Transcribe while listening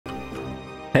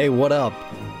Hey, what up?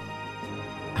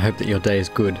 I hope that your day is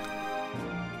good.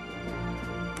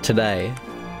 Today,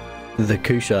 the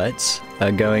Kushites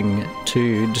are going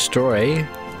to destroy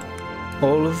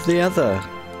all of the other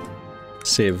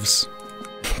civs.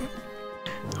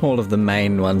 All of the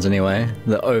main ones anyway.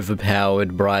 The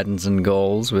overpowered Britons and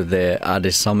Gauls with their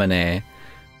Ardisomene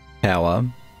power,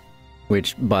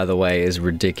 which, by the way, is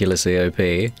ridiculously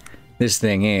OP. This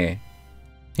thing here.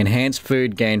 Enhanced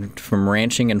food gained from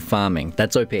ranching and farming.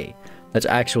 That's OP. That's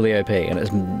actually OP, and it's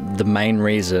the main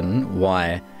reason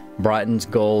why Britons,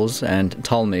 Gauls, and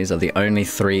Ptolemies are the only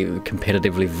three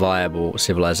competitively viable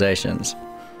civilizations.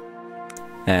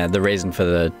 The reason for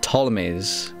the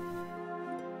Ptolemies'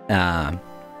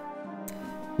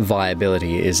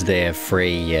 viability is their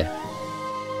free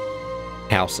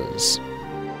houses.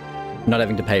 Not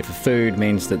having to pay for food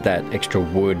means that that extra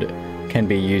wood can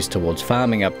be used towards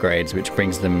farming upgrades, which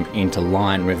brings them into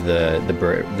line with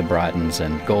the Britons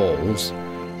and Gauls.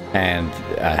 And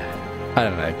I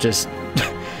don't know, just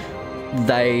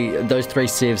those three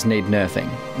civs need nerfing.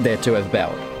 They're too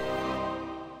overpowered.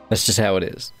 That's just how it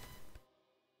is.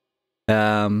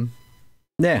 Yeah.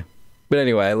 But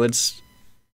anyway, let's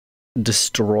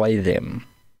destroy them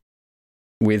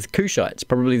with Kushites,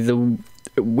 probably the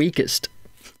weakest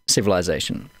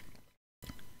civilization.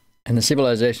 And the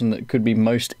civilization that could be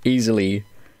most easily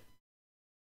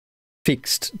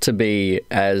fixed to be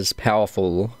as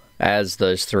powerful as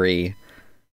those three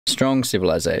strong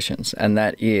civilizations. And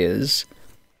that is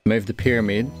move the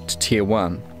pyramid to tier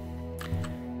 1.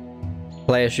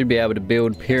 Player should be able to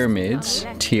build pyramids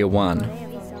tier 1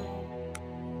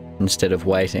 instead of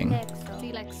waiting.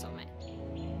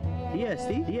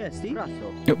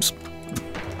 Oops.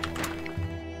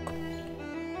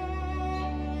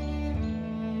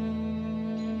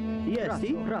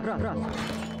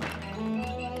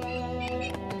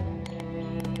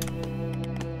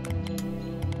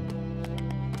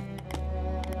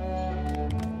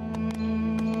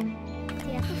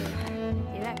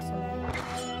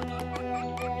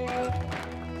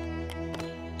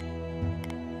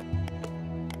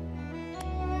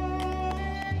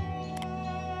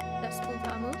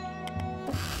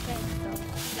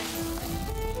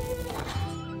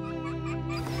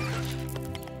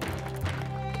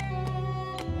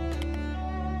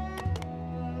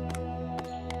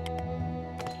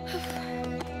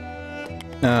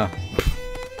 Ah,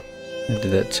 I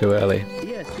did that too early.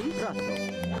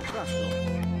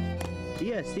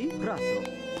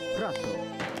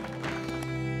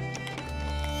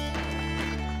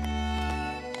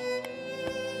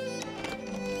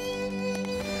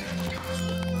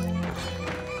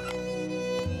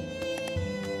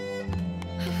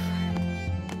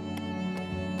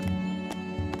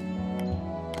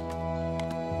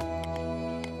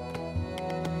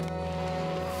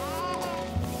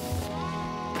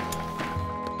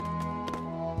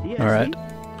 All right.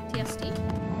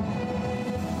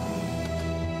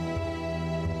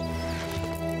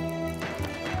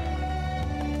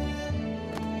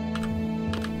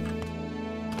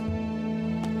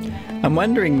 I'm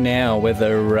wondering now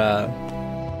whether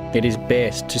it is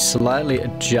best to slightly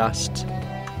adjust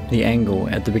the angle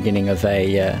at the beginning of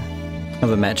a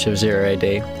match of 0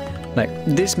 AD. Like,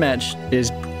 this match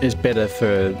is better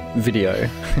for video.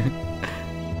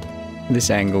 This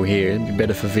angle here would be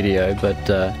better for video, but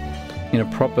in a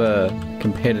proper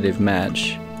competitive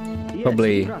match, it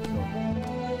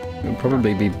would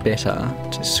probably be better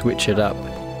to switch it up.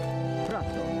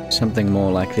 Something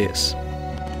more like this.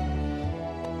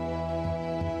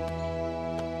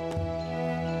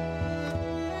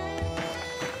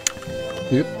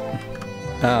 Oop.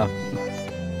 Ah.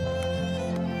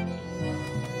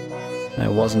 I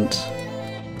wasn't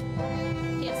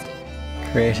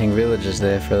creating villages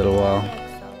there for a little while.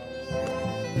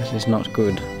 This is not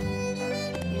good.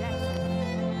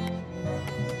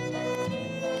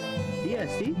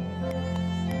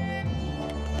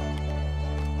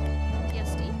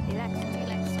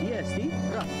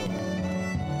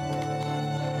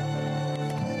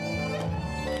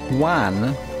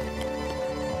 One?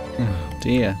 Oh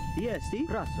dear.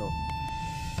 Are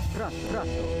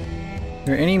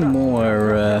there any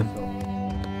more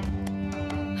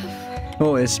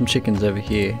oh, there's some chickens over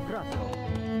here.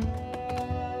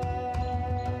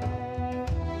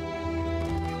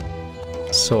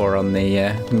 Saw on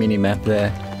the mini-map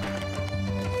there.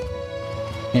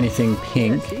 Anything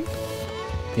pink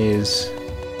is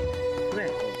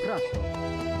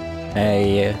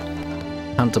a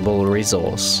huntable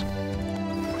resource.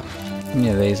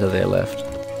 Yeah, these are there left.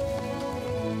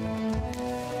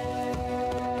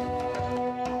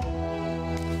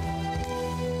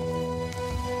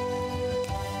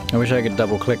 I wish I could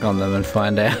double click on them and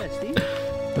find out,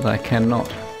 but I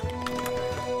cannot.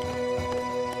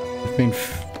 I've been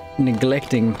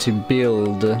neglecting to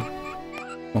build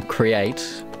or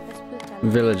create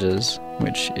villages,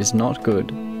 which is not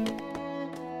good.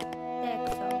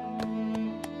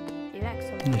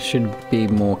 I should be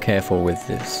more careful with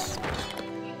this.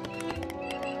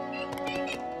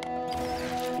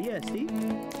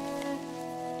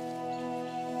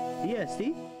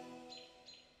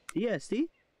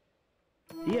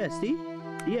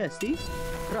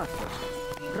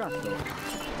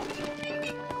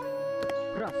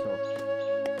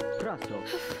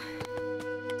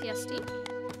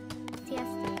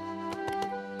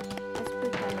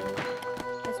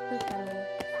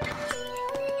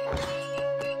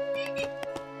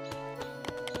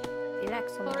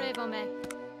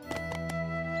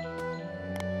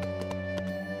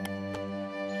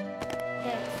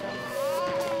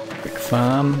 Quick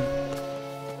farm.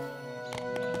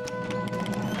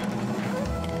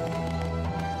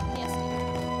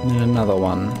 And another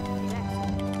one.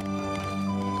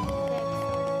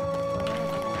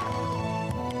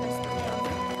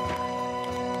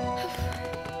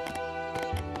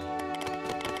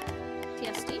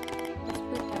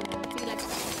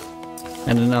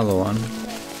 And another one.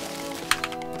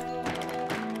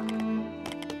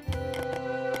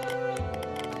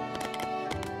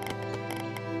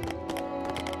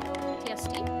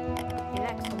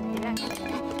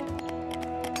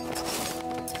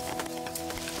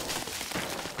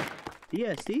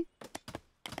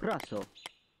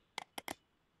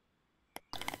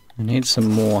 I need some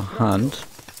more hunt.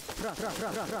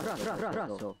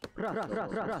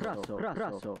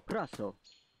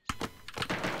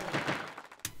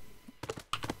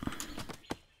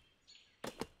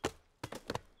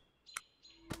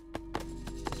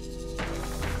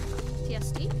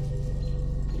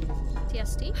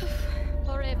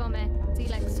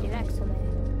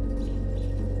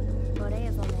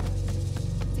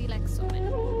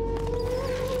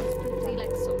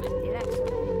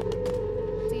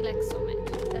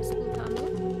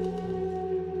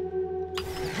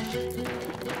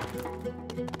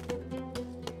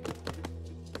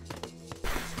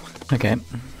 Okay.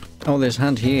 Oh, there's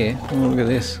hunt here. Oh, look at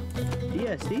this.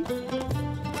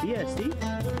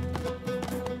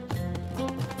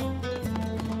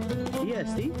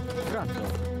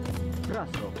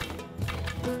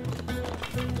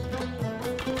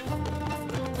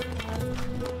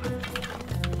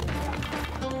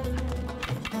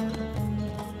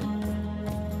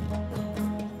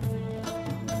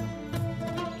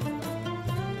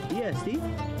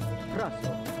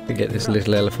 To get this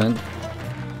little elephant.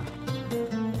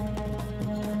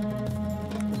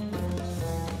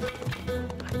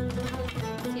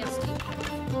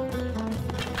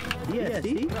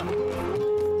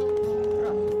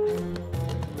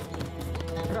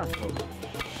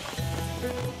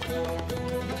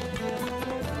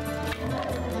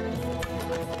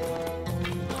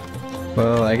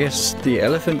 Well, I guess the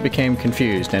elephant became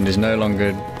confused and is no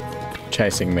longer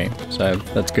chasing me, so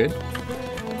that's good.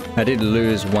 I did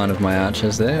lose one of my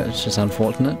archers there, it's just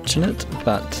unfortunate,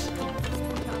 but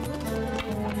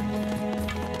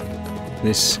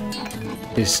this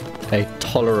is a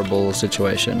tolerable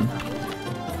situation.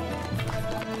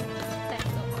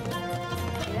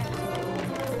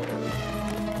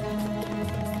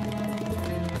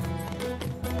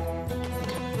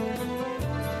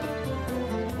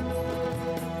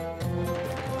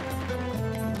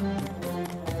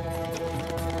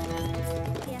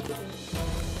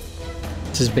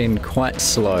 This has been quite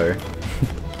slow.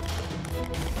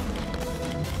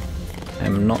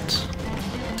 I'm not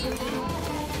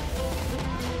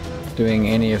doing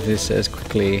any of this as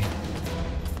quickly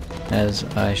as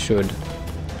I should.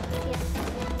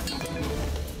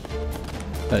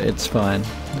 But it's fine,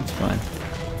 it's fine.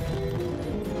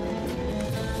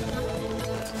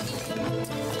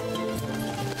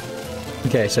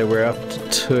 Okay, so we're up to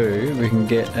 2. We can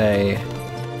get a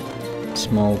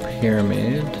small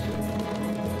pyramid.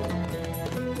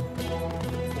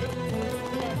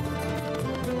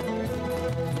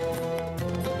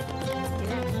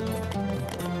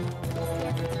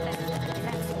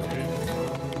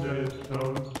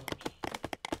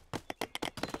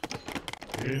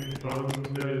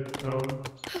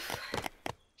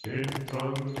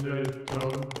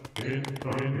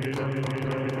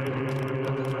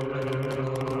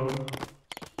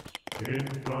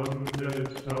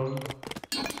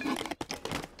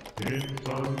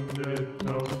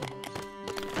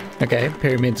 Okay,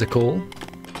 pyramids are cool.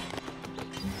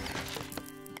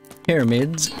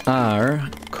 Pyramids are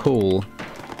cool.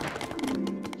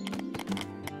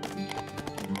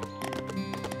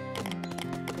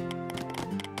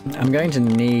 I'm going to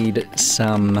need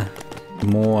some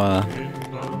more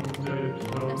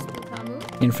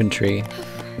infantry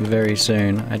very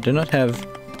soon. I do not have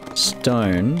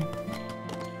stone.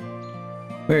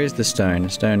 Where is the stone? The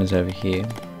stone is over here.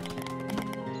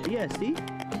 Yes,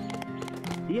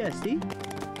 Yes,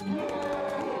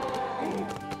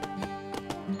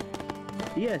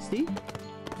 Yes,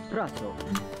 Brazo.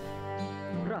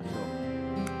 Brazo.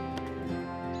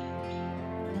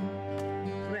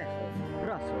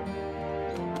 Brazo.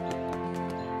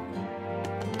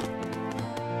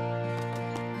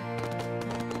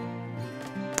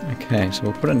 Okay, so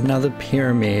we'll put another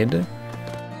pyramid.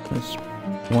 That's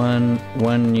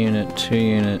one unit, 2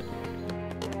 unit,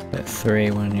 about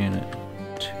 3, 1 unit,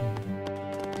 2.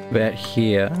 About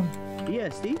here.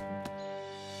 Yes,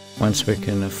 Once we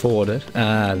can afford it.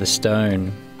 Ah, the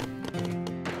stone.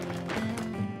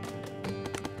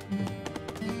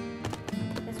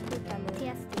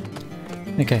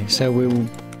 Okay, so we'll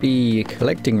be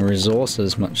collecting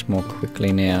resources much more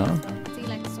quickly now.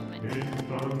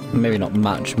 Maybe not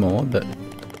much more, but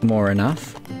more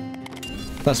enough.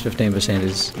 Plus 15%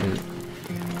 is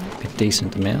a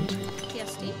decent amount.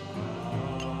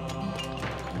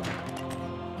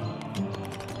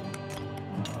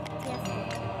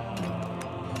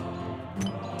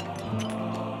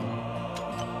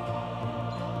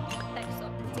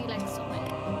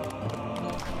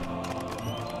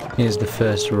 Here's the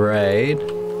first raid.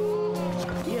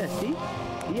 Yes,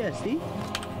 Yes,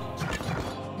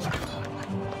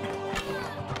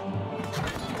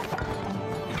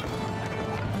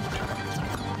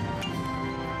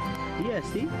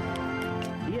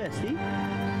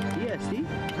 Yes,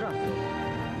 Brazo.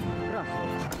 Brazo.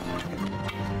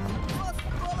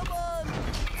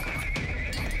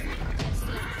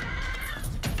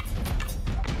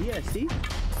 Yes,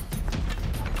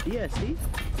 Yes, Yes,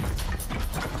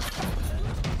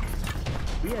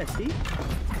 Yes,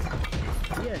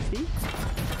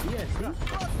 Yes,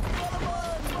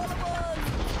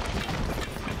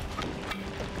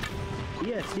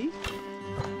 Yes,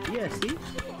 Yes,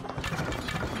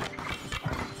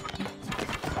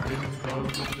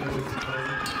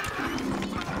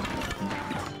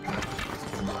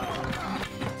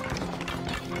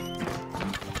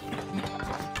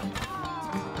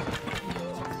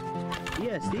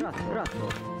 Yes, Brazo.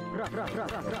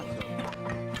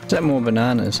 Is that more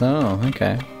bananas? Oh,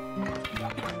 okay.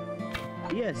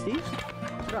 Yes,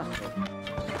 Brazo.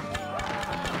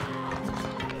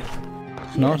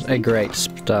 Not a great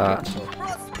start.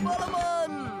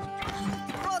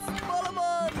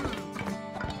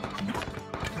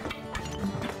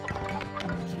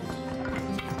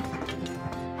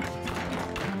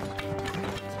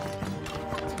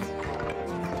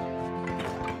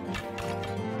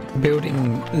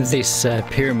 Building this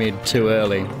pyramid too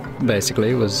early,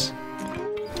 basically, was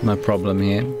my problem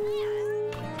here.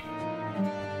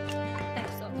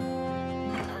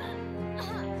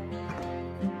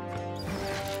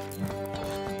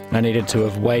 I needed to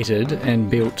have waited and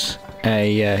built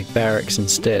a barracks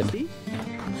instead.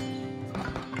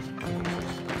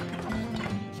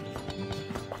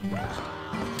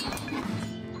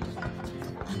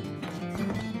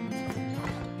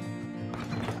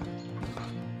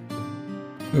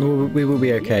 We will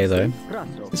be okay though.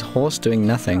 This horse doing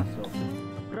nothing.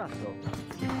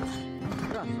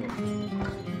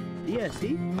 Yes,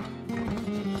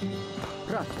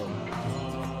 Brazo.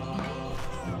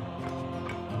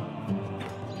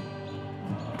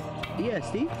 Yes,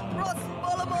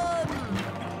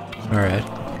 Alright.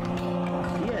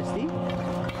 Yes,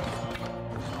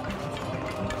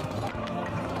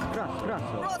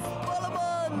 Brazo.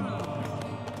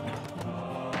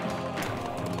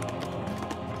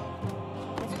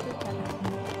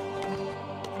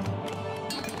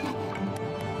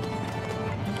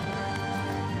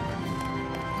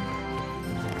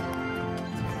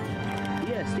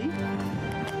 Yes,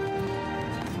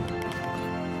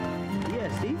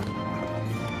 Yes,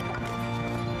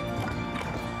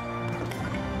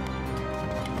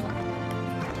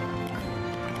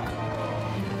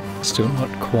 Still not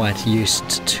quite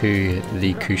used to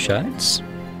the Kushites.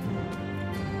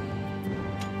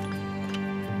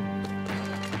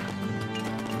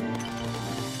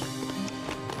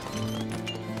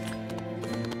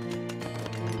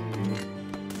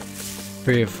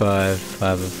 Three of 5,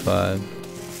 5 of 5.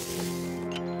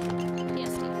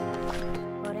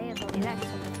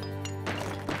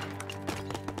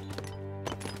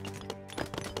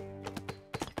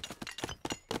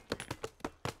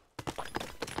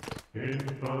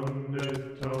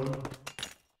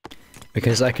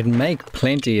 Because I can make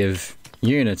plenty of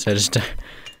units, I just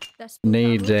don't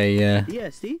need a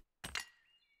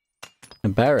a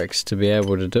barracks to be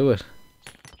able to do it.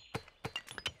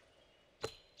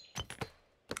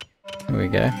 Here we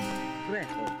go.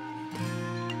 Fresco.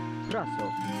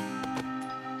 Rosso.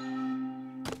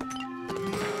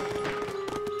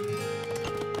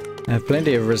 I have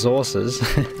plenty of resources.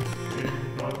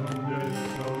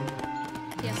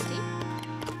 Yes, Steve?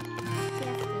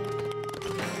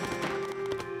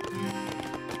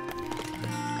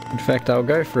 In fact, I'll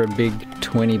go for a big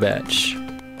 20 batch.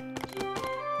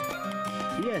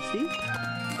 Yes, Steve?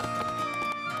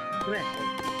 Fresco.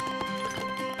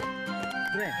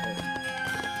 Fresco.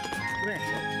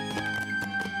 Fresco.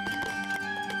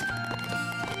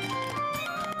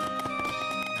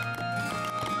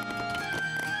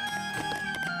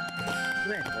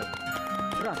 Fresco.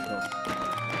 Rosso.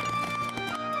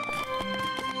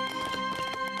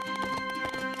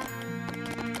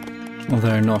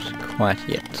 Although not quite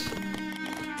yet.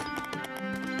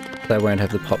 They won't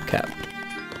have the pop cap.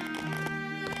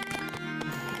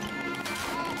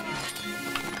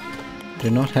 Do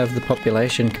not have the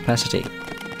population capacity.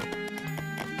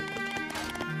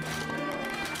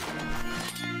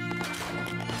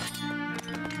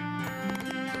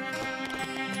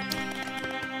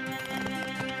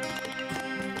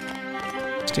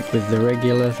 Stick with the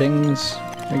regular things,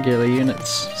 regular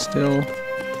units still.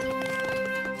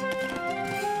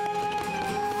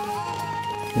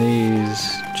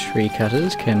 These tree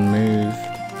cutters can move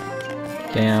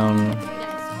down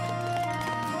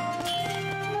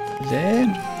there.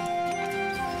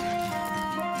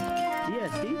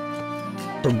 Yes, Steve?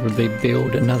 Probably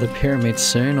build another pyramid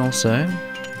soon also.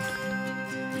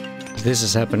 This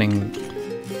is happening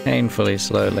painfully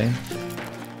slowly.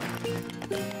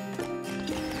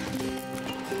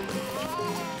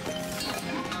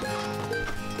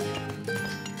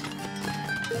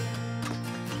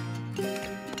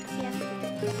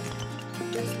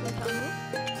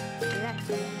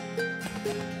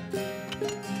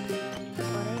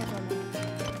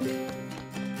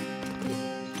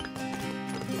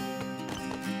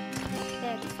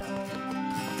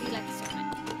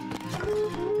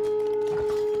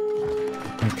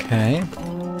 Okay.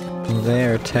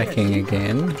 They're attacking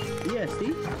again. Yes,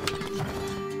 Steve?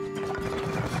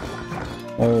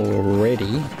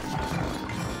 Already.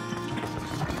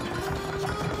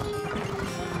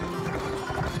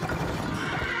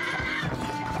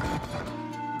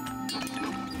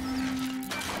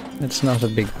 It's not a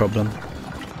big problem.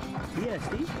 Yes,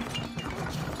 Steve?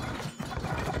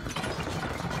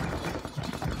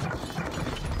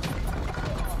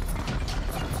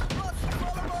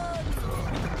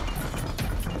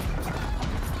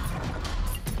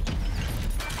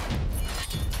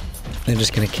 They're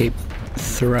just going to keep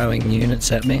throwing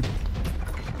units at me.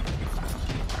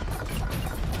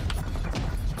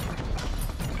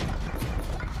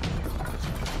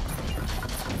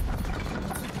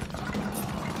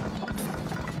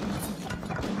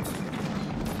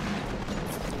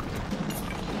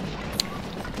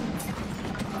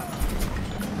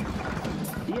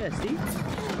 Yes, Steve?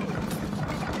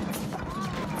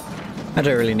 I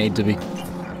don't really need to be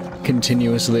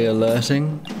continuously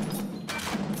alerting.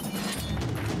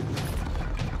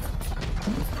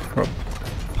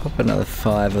 Pop another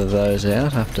 5 of those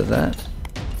out after that.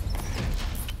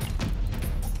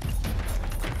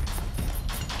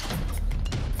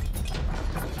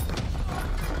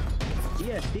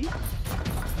 Yes, Steve?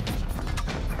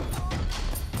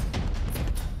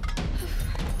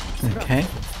 Okay.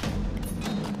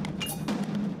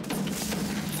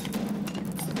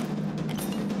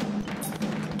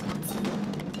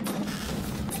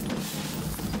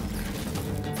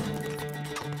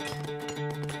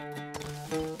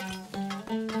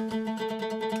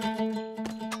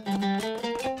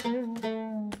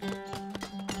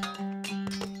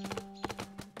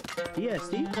 Yes,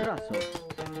 Steve? Rosso.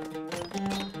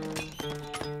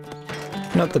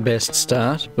 Not the best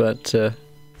start, but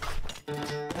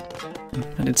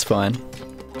it's fine.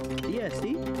 Yes,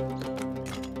 Steve?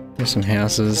 There's some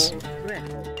houses.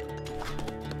 Fresco.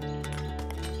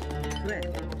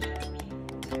 Fresco.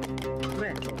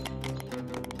 Fresco.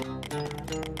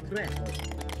 Fresco.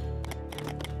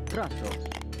 Rosso.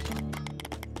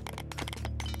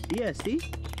 Yes, Steve?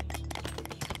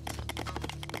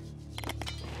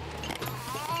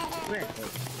 Fresco.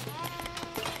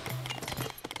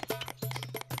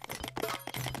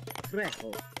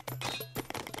 Fresco.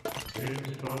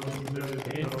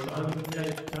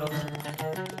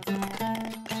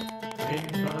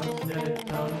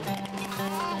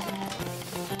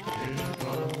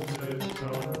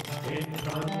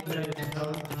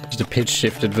 Just a pitch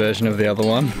shifted version of the other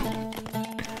one.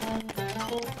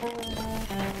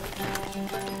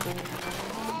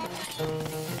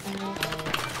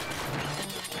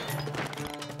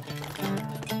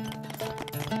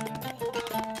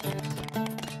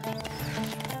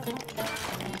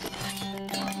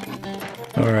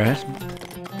 Alright.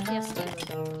 Yes, Steve.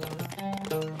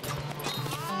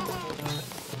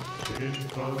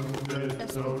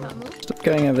 Stop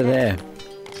going over there.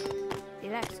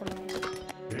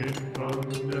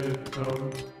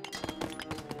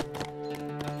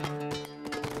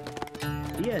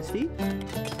 Yes, Steve.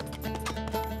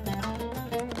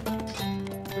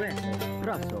 Greco.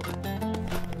 Brasso.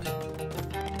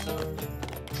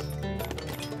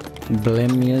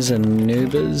 Blemnias and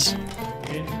noobers.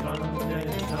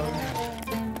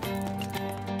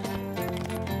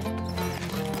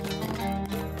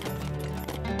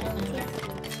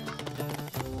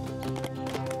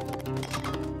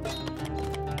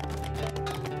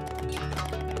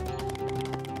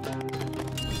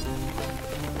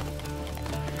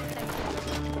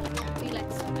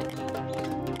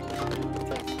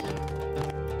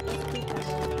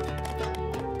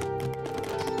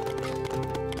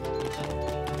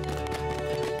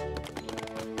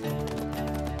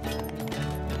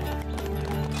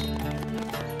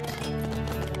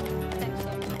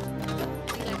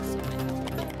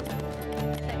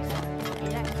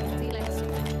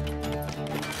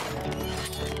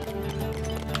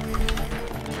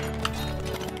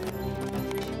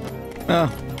 Oh.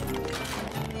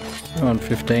 I want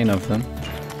 15 of them.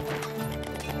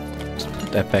 Let's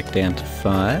put that back down to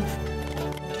 5.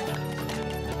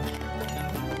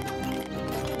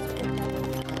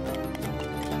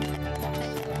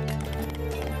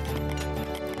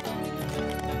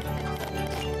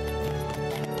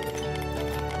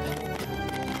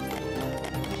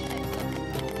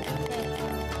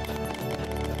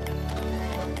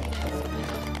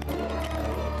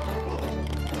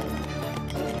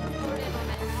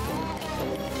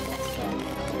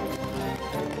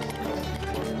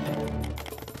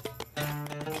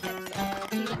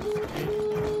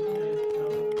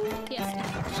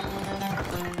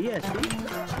 Yes, Steve.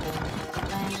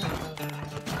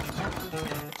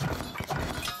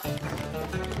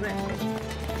 Greco.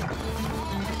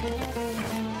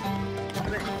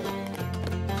 Greco.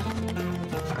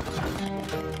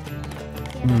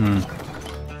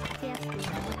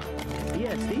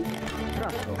 Yes, Steve.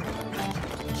 Brasso.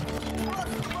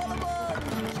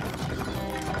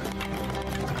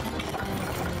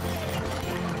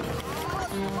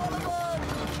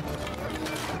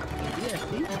 Yes,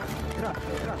 Steve.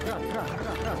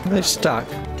 They're stuck.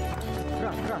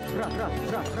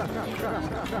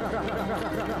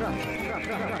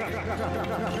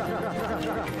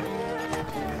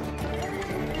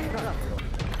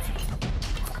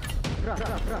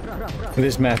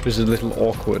 This map is a little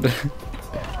awkward.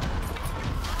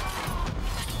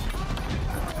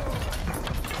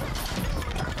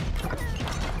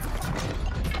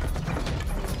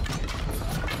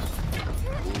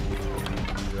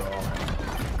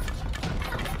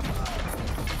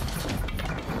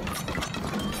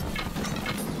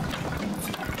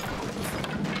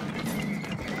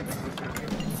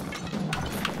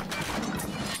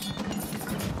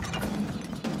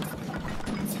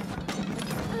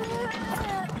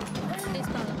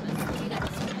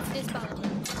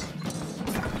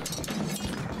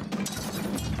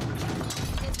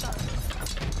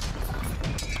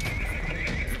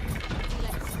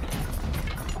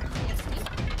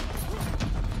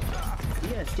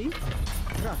 Yes, Steve.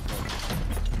 Brasso.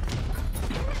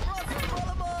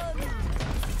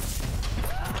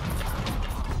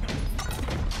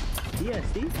 Yes,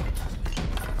 Steve.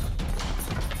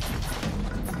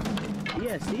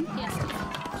 Yes, Steve. Yes, Steve.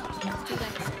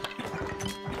 Relax.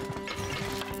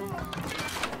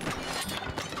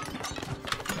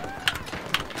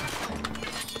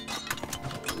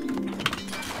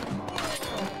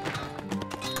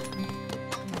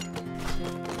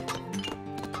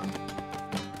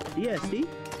 Yes, Steve.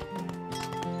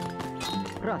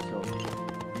 Brasso.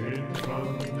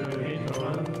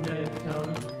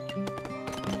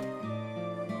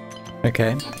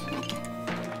 Okay.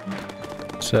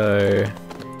 So,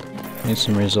 need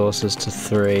some resources to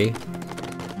 3.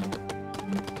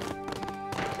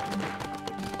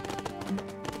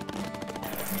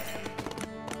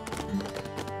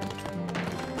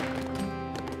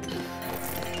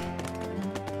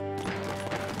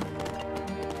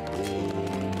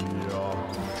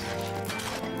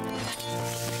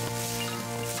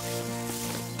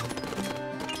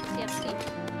 Yes, Steve.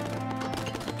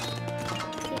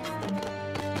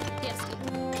 Yes, Steve.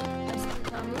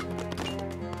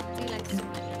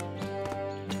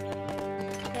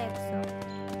 Relax.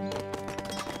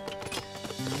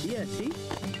 Yes, Steve.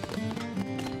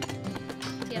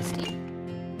 Yes, Steve.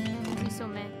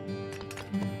 Risome.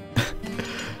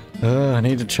 Oh, I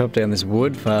need to chop down this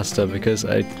wood faster because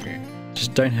I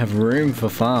just don't have room for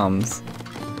farms.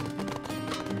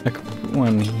 I could put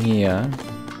one here.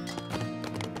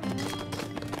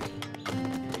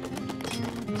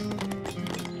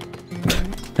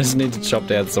 I just need to chop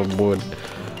down some wood.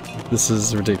 This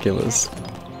is ridiculous.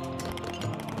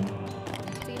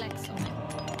 Relaxo.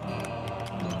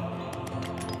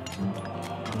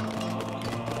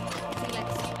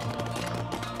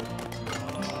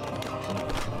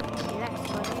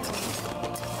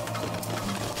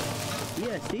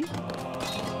 Yeah, see?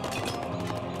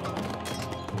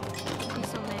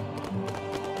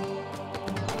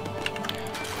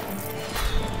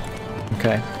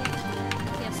 Okay.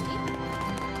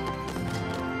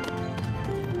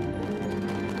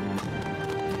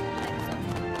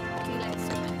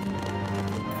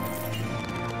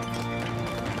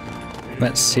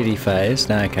 That's city phase.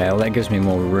 No, okay, well that gives me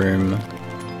more room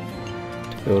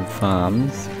to build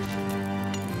farms.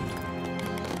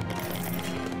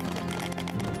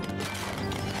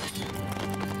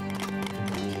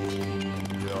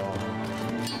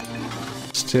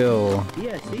 Still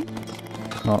Yeah, see?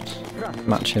 not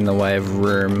much in the way of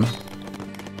room,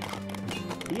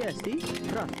 Yeah, see?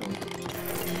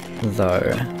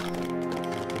 though.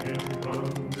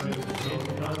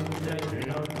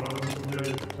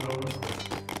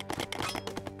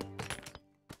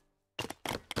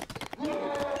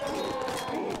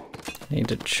 Need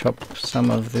to chop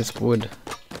some of this wood.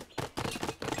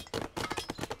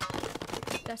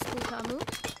 Das Butamu.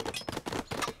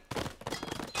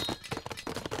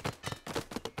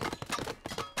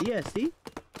 Yeah, see?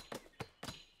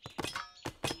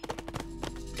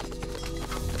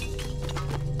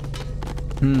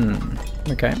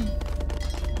 Okay.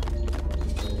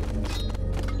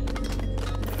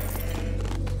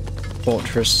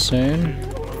 Fortress soon.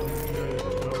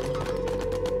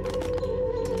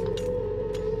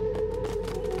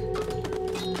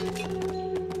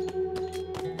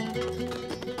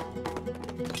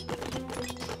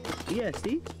 Yeah,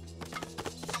 see?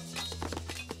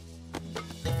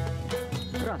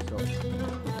 Brazo.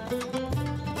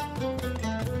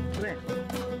 Re.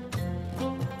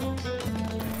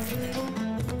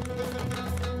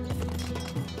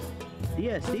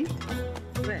 Yeah, see?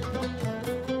 Re.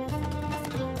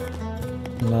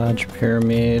 Large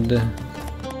pyramid.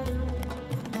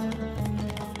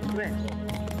 Re.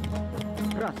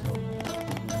 Brazo.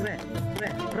 Re. Re.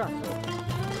 Brazo.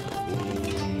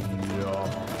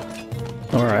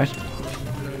 Alright.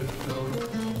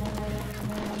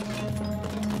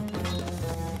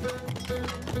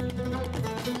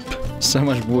 So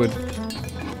much wood.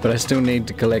 But I still need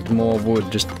to collect more wood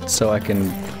just so I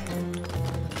can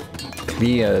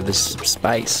clear this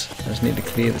space. I just need to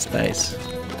clear the space.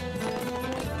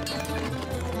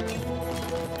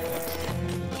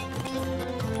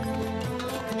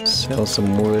 Sell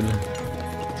some wood.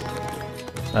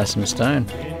 Buy some stone.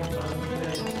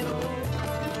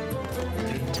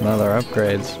 Some other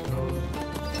upgrades.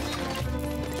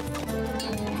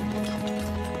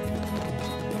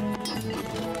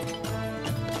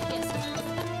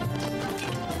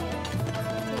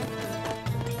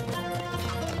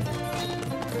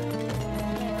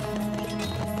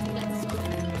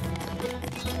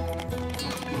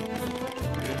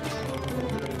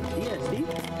 Yeah, see?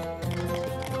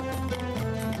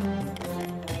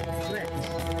 Re.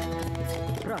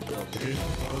 Brazo.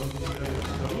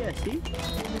 Yeah, see?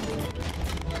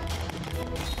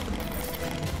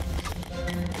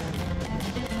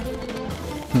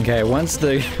 Okay, once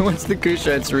the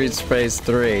Kushites reach phase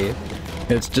 3,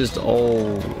 it's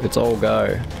all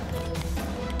go.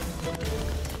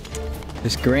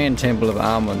 This Grand Temple of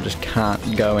Amun just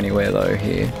can't go anywhere though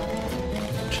here,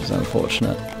 which is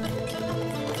unfortunate.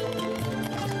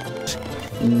 Just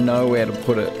nowhere to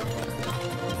put it.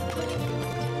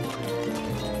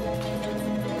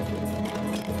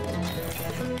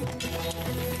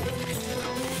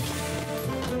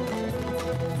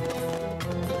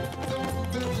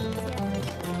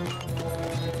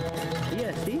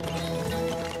 Yeah, see?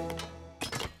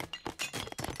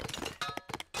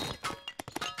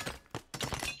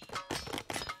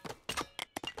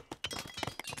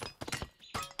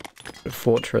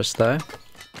 Fortress though.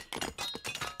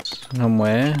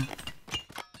 Somewhere.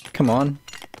 Come on.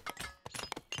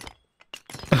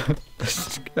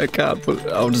 I can't put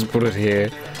it. I'll just put it here.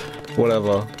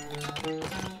 Whatever.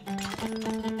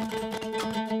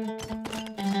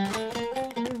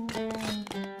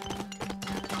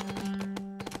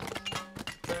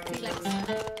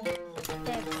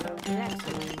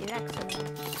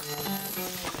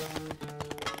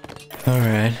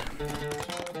 Alright.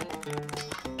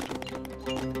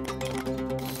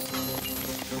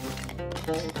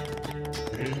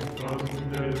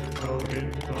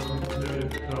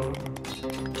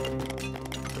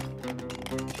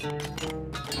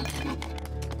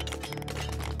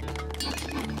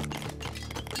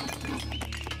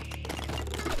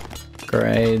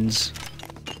 upgrades.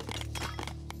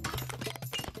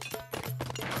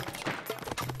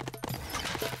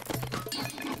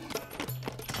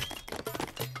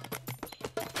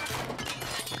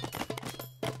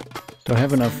 Do I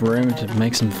have enough room to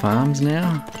make some farms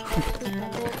now?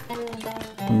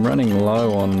 I'm running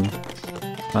low on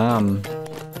farm.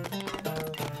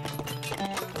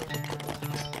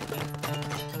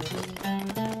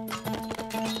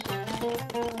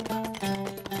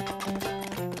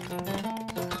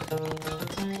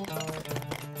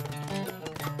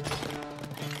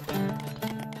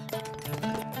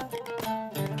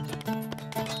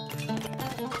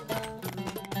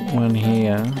 One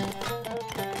here.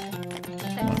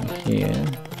 One here.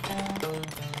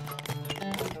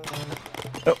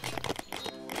 Oh!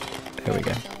 There we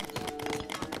go.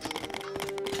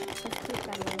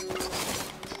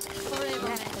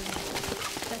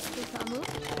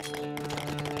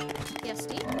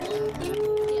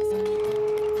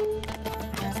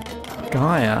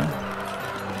 Gaia?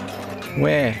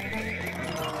 Where?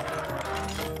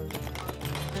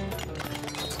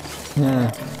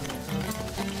 Yeah.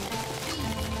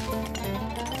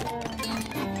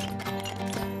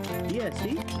 Yeah,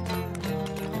 see?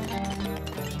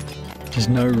 There's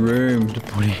no room to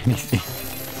put anything.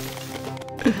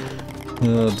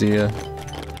 Oh dear.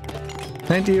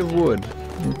 Plenty of wood.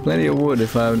 Plenty of wood.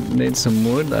 If I need some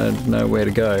wood, I'd know where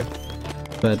to go.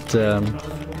 But, there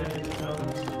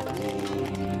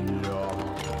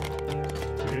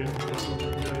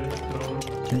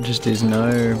just is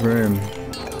no room.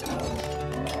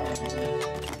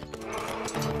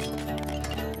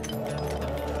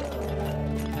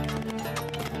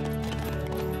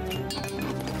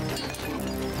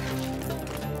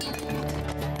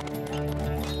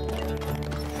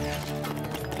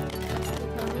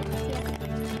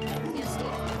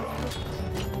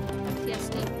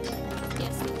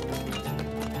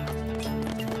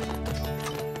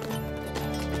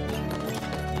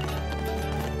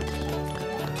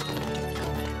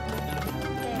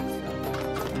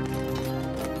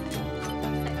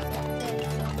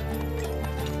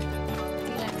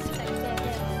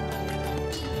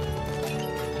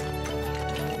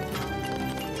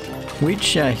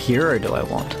 Which hero do I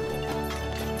want?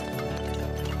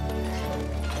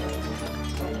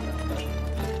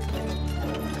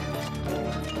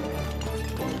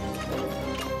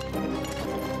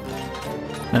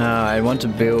 I want to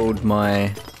build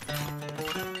my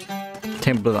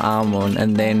Temple of Armon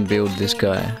and then build this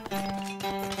guy.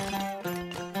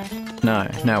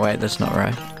 No, wait, that's not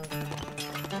right.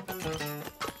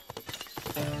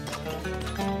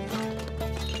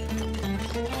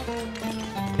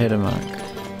 Header mark.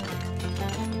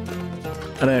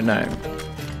 I don't know.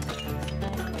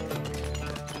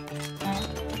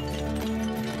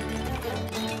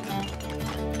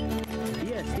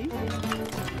 Yeah, see?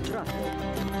 Trust.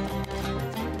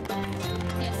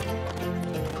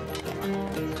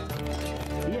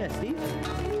 Yeah, see?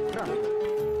 Trust.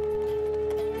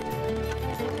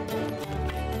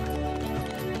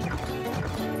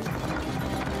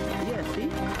 Yeah, see?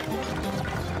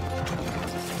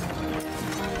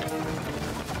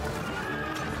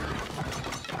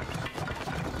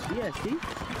 Yeah, see?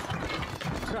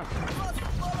 Trust.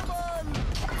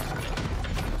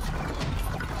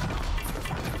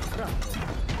 Trust.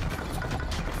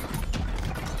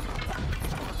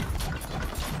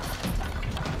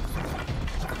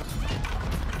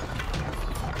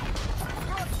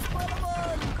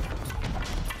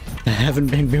 I haven't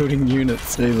been building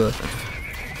units either.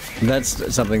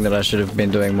 That's something that I should have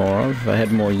been doing more of. If I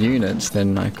had more units,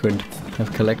 then I could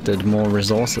have collected more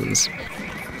resources.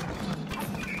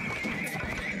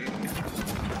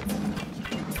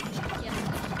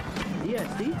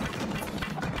 Yeah, see?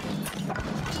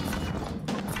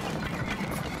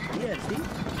 Yeah, see?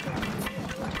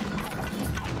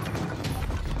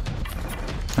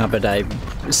 But I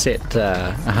set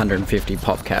 150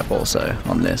 pop cap also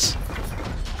on this,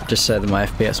 just so that my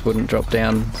FPS wouldn't drop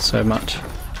down so much,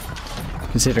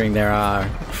 considering there are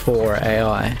 4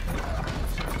 AI.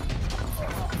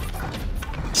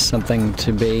 Something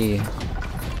to be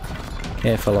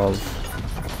careful of.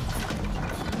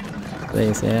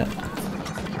 These out.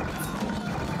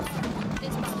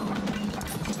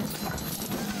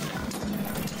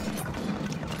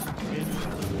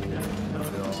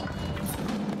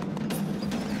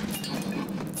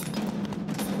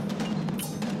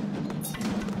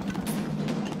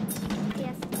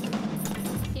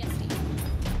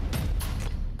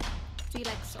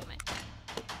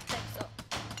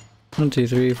 One, two,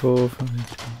 three, four, five,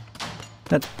 six.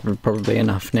 That's probably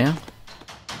enough now.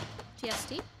 Yeah,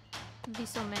 see?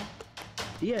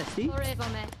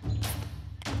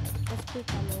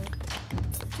 Pukamo.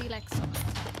 Silexo.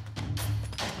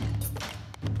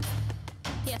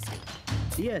 Tiesti.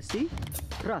 Tiesti.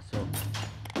 Raso.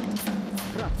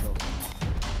 Raso.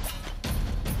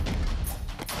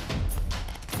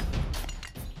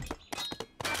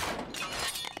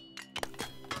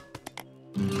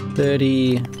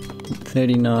 30,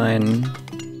 39,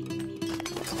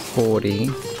 40.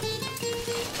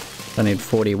 I need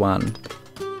 41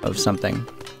 of something.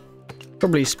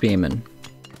 Probably spearmen.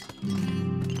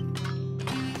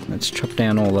 Let's chop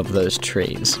down all of those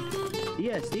trees.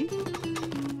 Tiesti.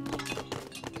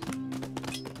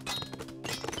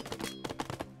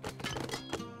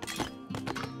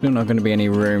 Still not going to be any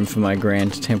room for my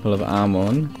Grand Temple of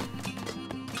Amon.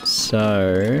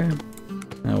 So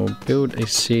I will build a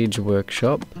siege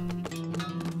workshop.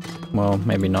 Well,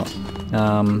 maybe not.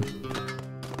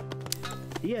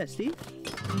 Tiesti.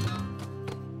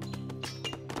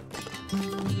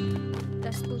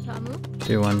 Desputamu.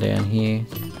 Do one down here.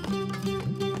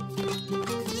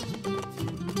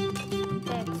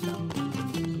 Texo.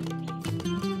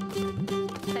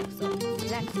 Texo.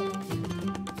 Lexo.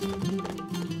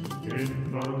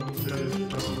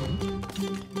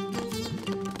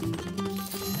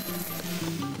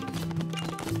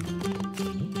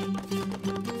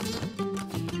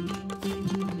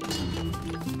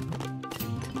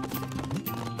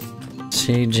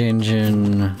 Siege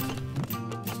engine.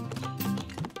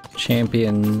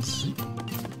 Champions.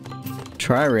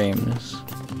 Triremes.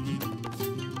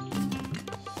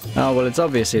 Oh, well, it's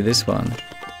obviously this one.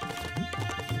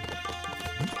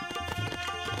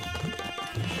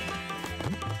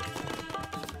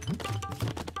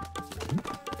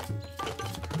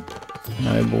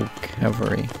 Noble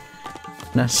Cavalry.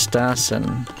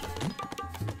 Nastasen.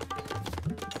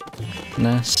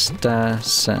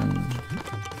 Nastasen.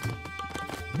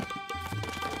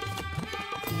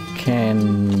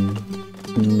 Can...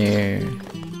 No.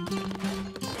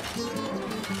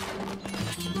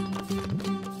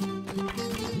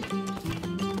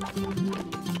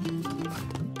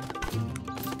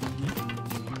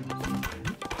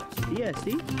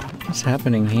 Tiesti. What's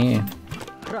happening here?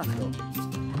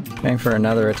 Raso. Going for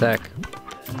another attack.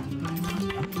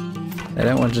 They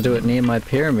don't want to do it near my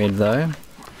pyramid though.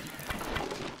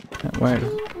 That won't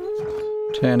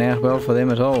turn out well for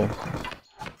them at all.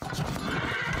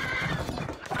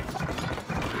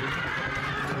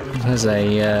 It has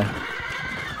a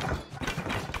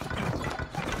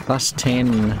plus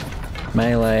 10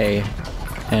 melee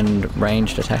and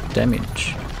ranged attack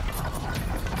damage.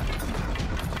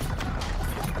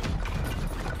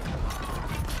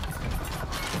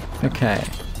 Okay.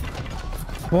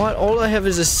 What? All I have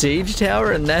is a siege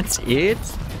tower and that's it?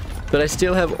 But I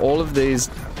still have all of these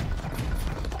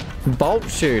bolt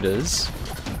shooters.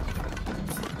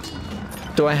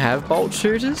 Do I have bolt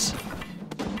shooters?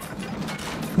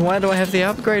 Why do I have the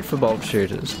upgrade for bolt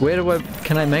shooters? Where do I...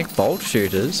 Can I make bolt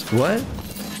shooters? What?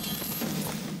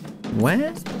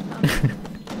 What?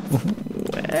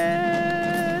 What?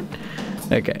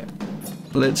 Okay.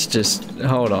 Let's just...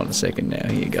 Hold on a second now,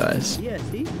 you guys.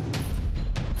 Tiesti.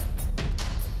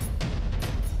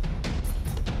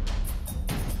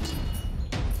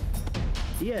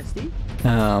 Tiesti.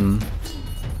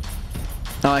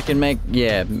 Oh, I can make...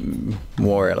 Yeah,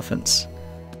 war elephants.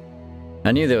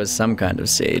 I knew there was some kind of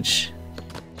siege.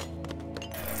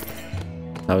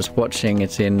 I was watching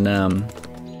it in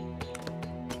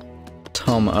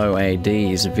Tom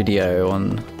OAD's video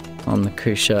on the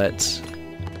Kushites.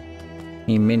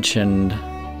 He mentioned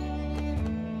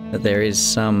that there is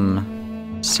some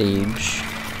siege.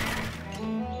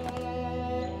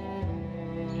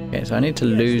 Okay, so I need to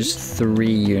lose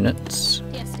 3 units.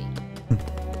 Tiesti.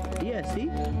 Tiesti.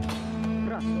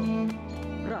 Raso.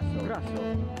 Raso. Raso.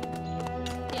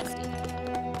 Tiesti.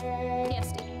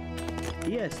 Tiesti.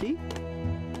 Tiesti.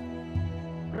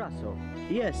 Raso.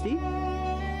 Tiesti.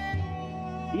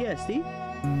 Tiesti.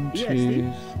 Tiesti.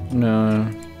 No.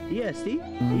 Tiesti.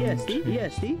 Tiesti.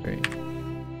 Tiesti.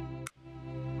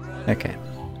 3. Okay.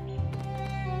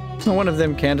 So one of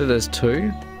them counted as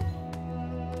 2.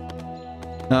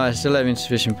 No, I still have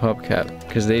insufficient pop cap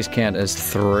because these count as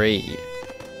 3.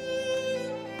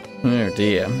 Oh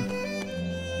dear.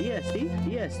 Tiesti.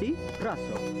 Tiesti.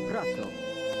 Raso. Raso.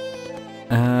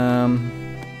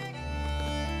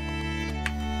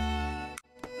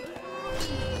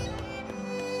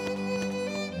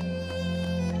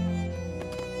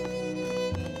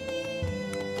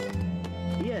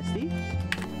 Tiesti.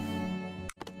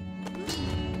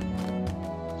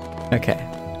 Okay.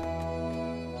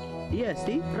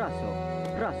 Tiesti. Raso.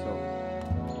 Raso.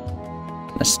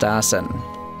 Nastasen.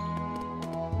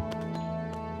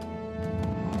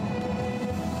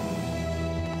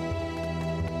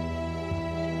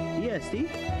 Jesti.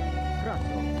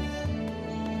 Raso.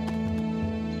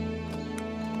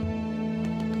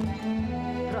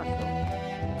 Raso.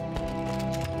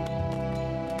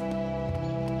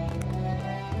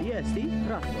 Jesti.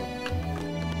 Raso.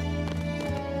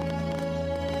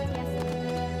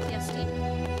 Jesti.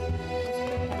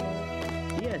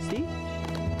 Jesti.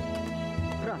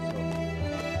 Raso.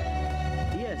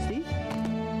 Jesti.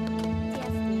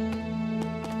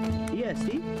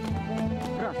 Jesti.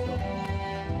 Raso.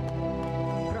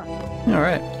 Raso.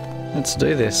 Alright, let's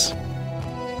do this.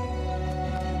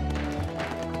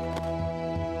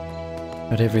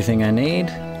 Got everything I need.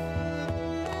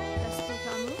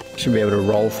 Should be able to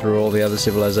roll through all the other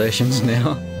civilizations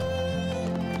now.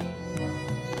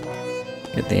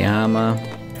 Get the armor.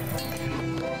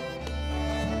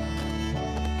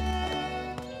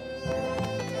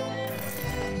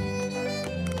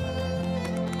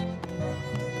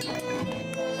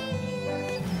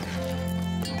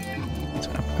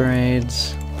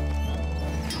 Upgrades.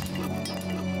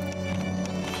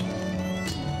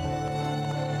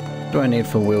 What do I need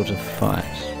for will to fight?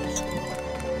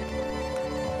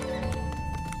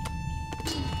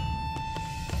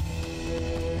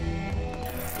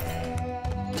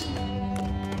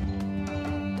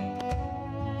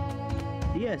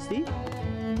 Jesti.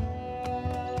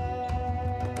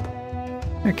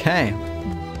 Okay.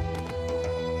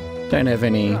 Don't have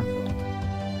any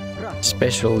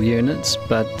special units,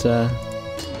 but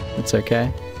it's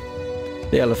okay.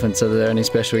 The elephants are the only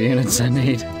special units I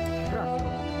need.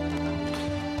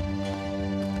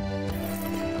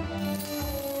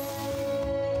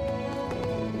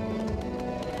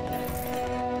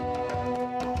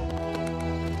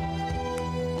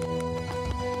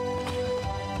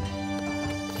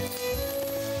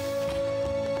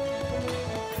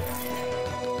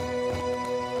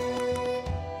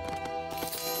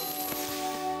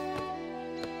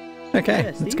 Okay,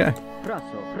 let's go.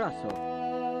 Raso. Raso.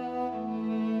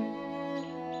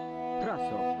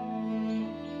 Raso.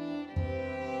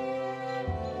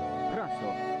 Raso.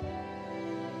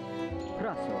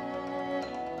 Raso.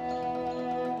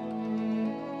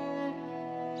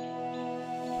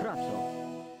 Raso.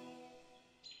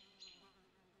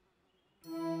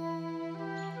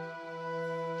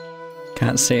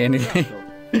 Can't see anything.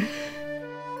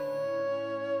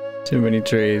 Too many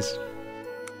trees.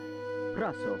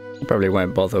 Raso. Probably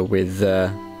won't bother with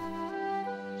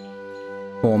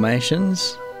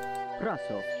formations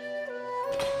Raso.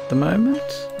 at the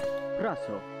moment.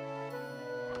 Raso.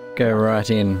 Go right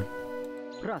in.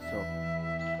 Raso.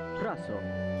 Raso.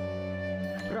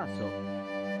 Raso.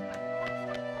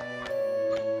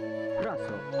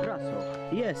 Raso. Raso.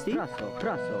 Jesti. Raso.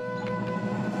 Raso.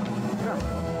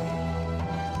 Raso.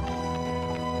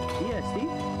 Jesti.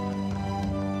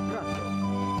 Raso.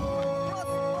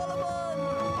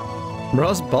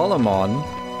 Rosbolamon?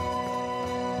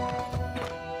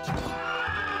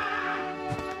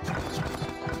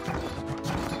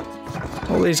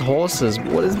 All these horses.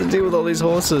 What is the deal with all these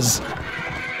horses?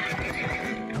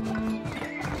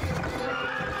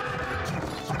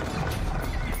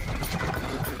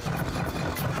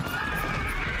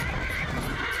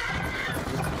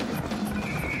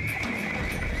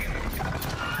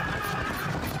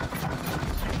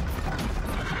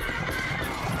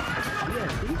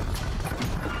 Jesti.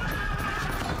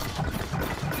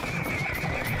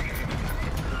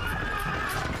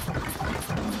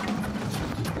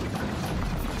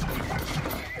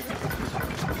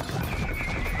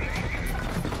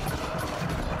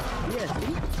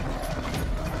 Jesti.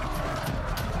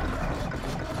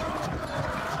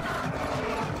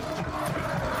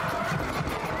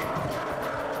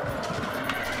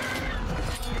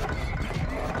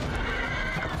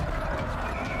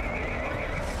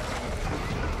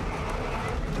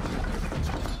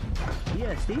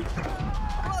 Jesti.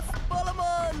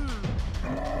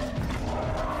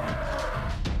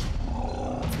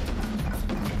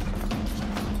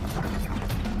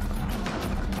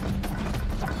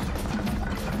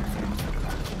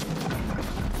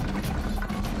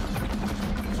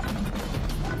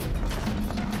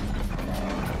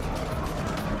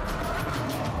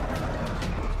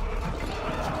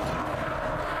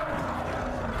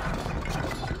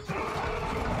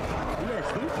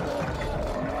 Jesti.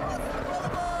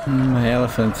 My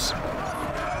elephants.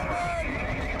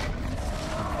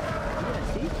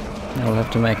 Jesti. I'll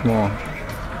have to make more.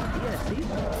 Jesti.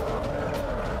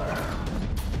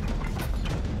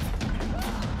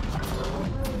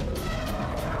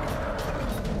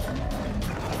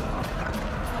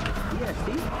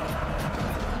 Jesti.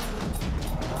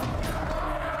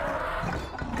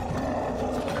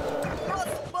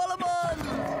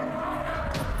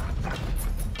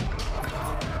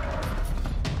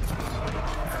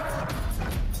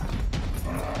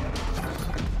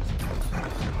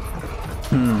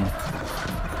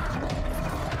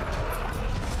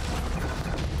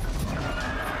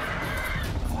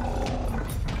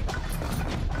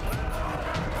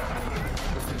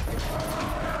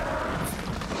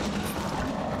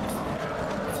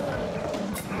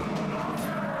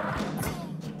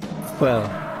 Well,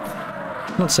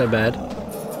 not so bad.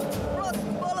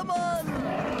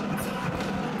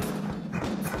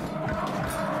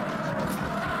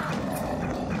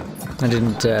 I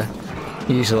didn't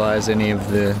utilize any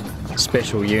of the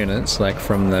special units, like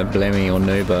from the Blemmy or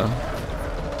Nuba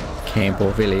camp or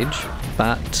village,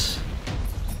 but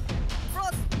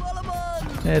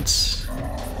it's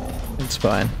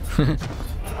fine.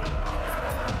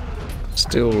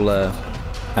 Still, I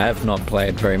have not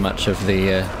played very much of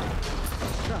the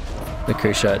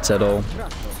Kushites at all.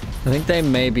 I think they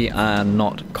maybe are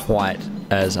not quite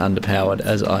as underpowered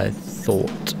as I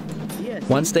thought.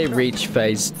 Once they reach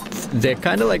phase, they're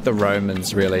kind of like the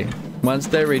Romans, really. Once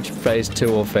they reach phase 2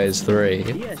 or phase 3,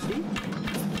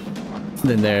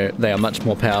 then they are much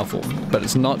more powerful. But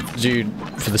it's not due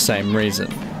for the same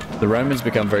reason. The Romans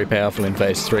become very powerful in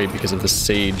phase 3 because of the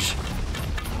siege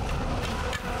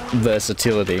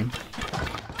versatility.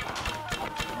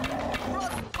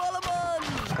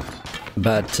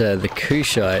 But the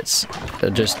Kushites are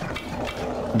just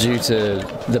due to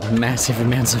the massive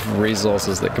amounts of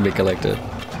resources that can be collected.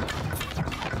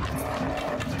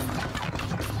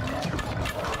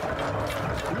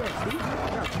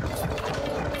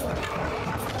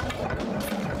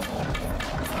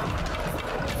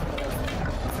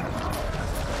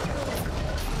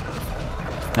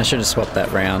 I should have swapped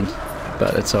that round,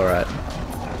 but it's alright.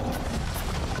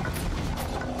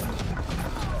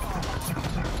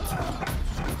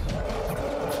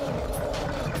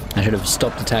 I should have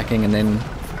stopped attacking and then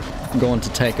gone to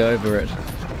take over it.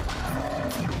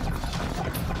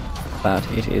 But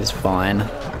it is fine.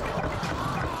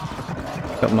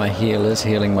 Got my healers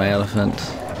healing my elephant.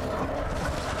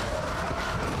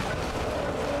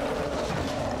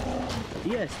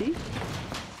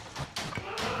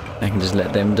 I can just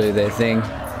let them do their thing.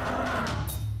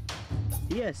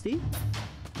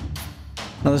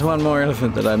 Oh, there's one more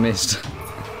elephant that I missed.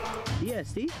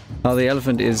 Oh, the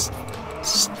elephant is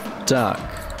stuck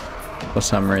for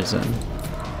some reason.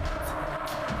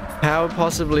 How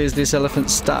possibly is this elephant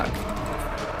stuck?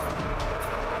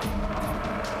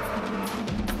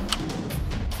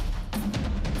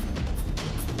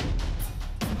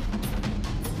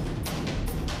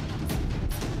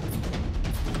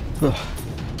 Ugh.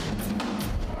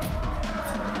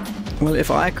 Well,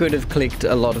 if I could have clicked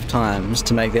a lot of times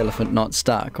to make the elephant not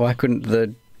stuck, why couldn't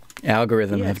the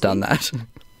algorithm have done that?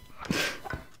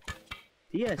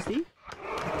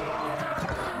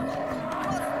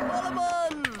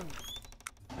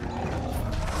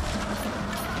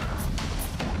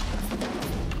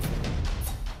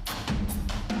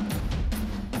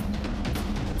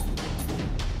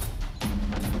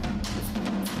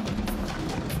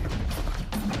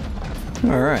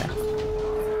 Alright.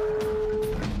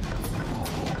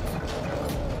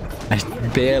 I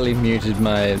barely muted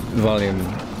my volume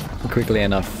quickly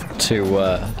enough to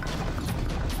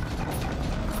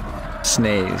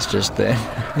sneeze just there.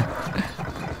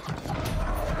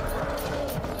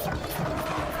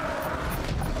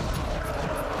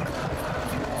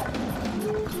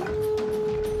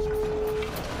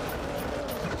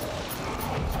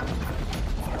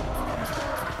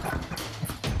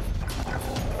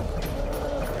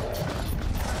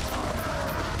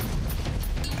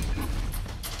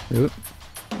 Oop.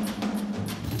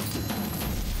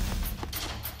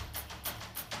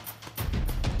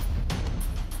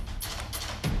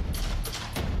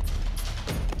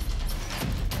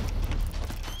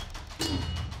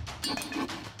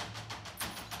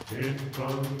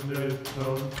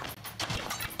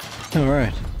 All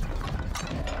right.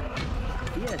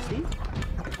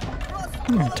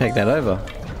 I'm gonna take that over.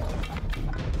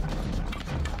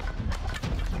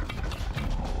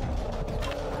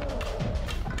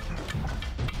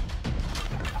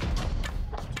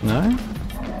 No?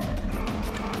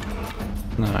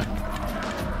 No.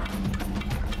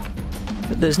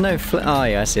 But there's no flag. Oh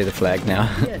yeah, I see the flag now.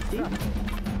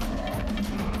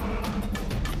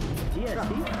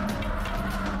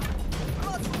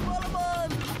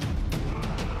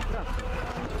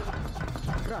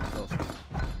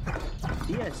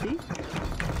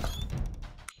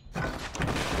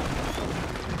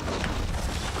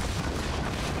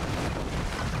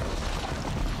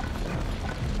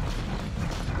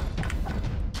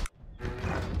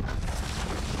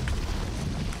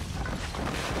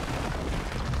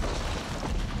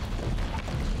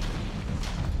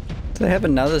 They have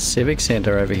another civic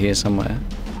center over here somewhere.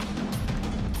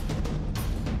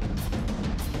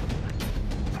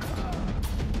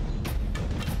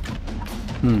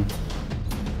 Hmm.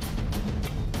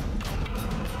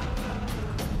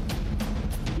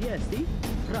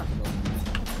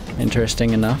 Interesting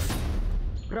enough.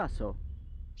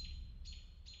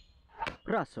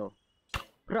 Raso.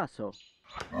 Raso.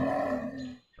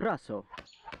 Raso.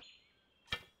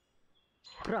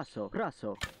 Raso.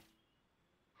 Raso.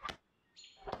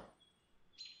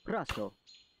 Raso.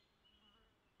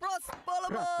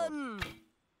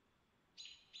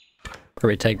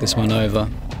 Probably take this one over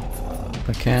if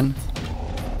I can.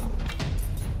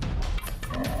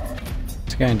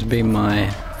 It's going to be my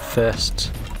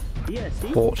first Yes,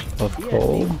 see? port of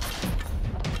call.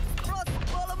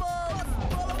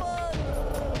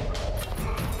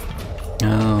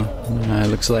 Oh, no, it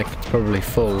looks like it's probably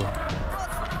full.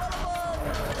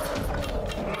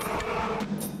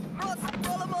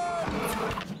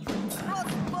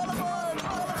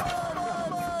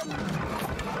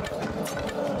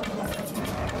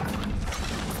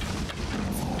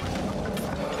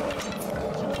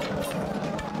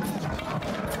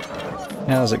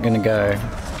 How's it gonna go?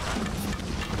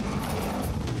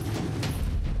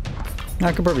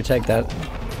 I could probably take that.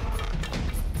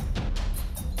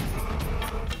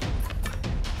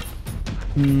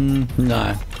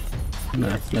 No.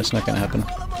 No, that's not gonna happen.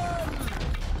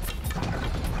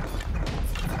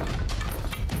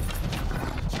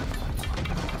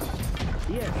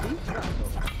 Yes, see? Raso.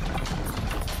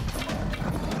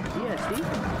 Yes, see?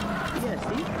 Yes,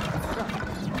 see? Raso.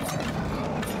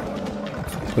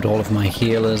 Put all of my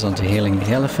healers onto healing the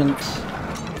elephant.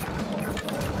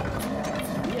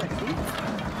 Yes,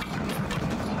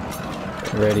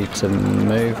 see? Ready to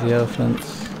move the elephant.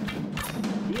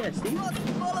 Yes, see?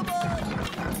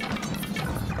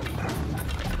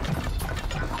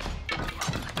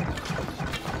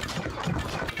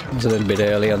 It's a little bit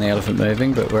early on the elephant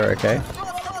moving, but we're okay.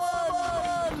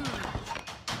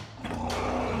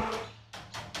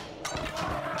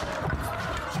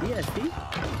 Yes, see?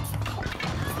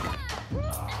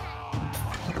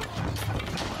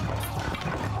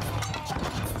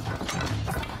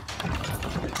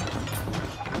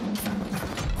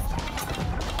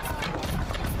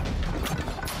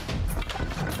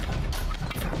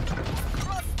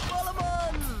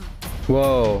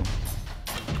 Whoa.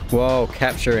 Whoa,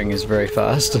 capturing is very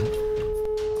fast.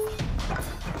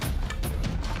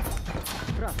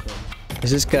 Raso.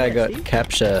 Has this guy got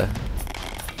capture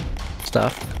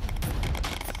stuff?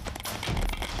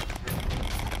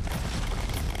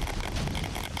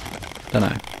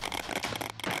 Dunno.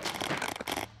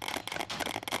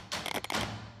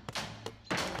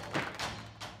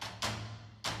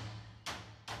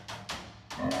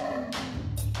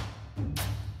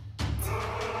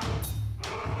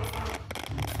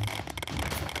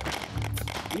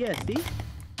 Yes, see?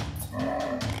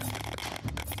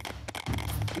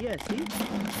 Yes, see?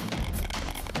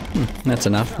 That's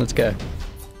enough, let's go.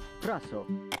 Raso.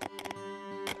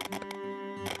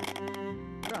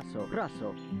 Raso,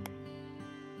 raso.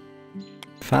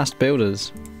 Fast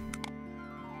builders.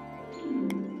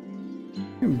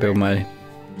 Build my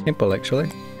temple actually.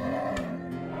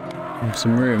 Have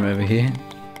some room over here.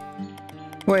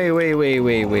 Wait.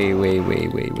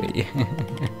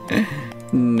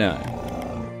 No.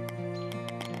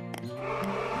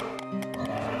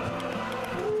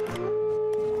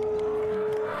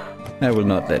 I will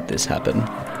not let this happen.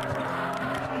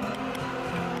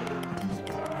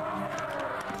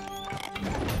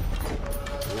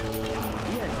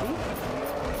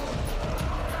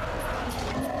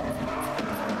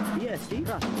 Yes, see?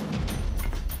 Raso.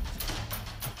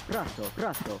 Raso,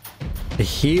 raso. The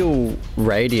heal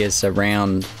radius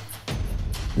around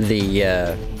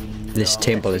the this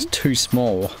temple is too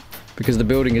small because the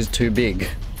building is too big.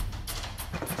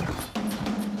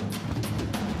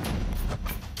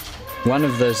 One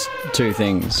of those two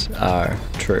things are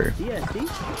true. Yes, see?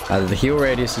 Either the heal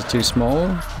radius is too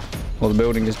small or the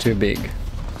building is too big.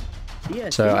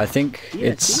 Yes, So see? I think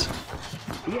it's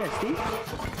Yes, see?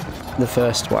 the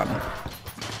first one.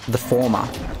 The former.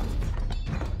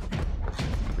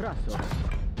 Raso.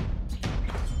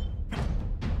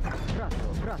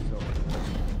 Raso, raso.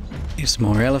 Here's some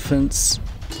more elephants.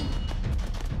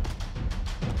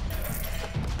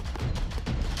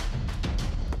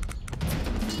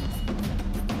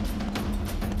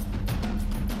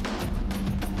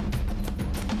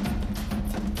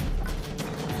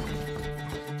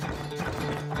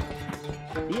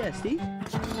 Yes, see?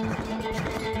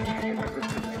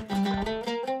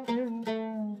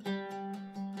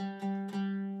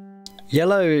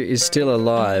 Yellow is still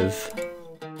alive.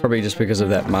 Probably just because of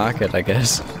that market, I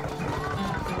guess.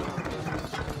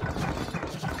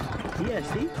 Yes,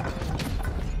 see?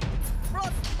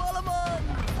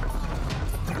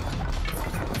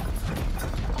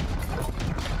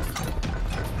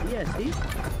 Yes, see?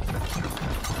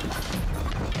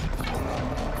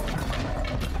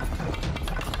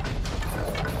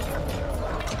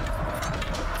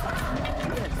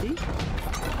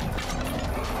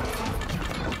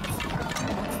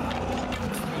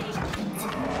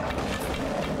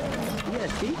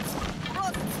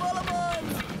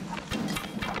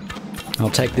 I'll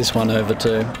take this one over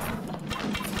too.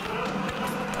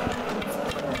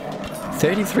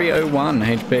 3301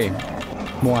 HP.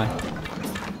 Why?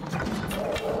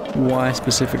 Why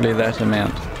specifically that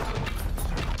amount?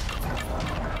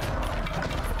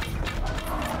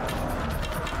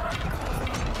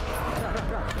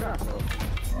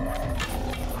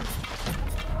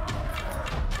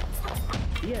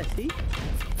 Jesti?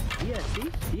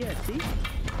 Jesti? Jesti?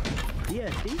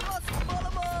 Jesti?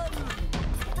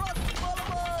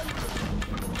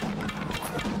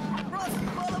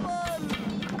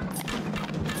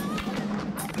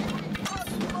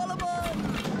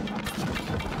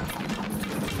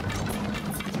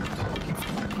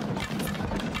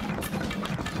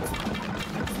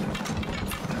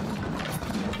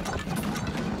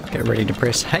 Get ready to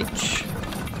press H.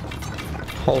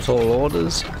 Halt all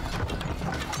orders.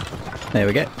 There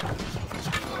we go.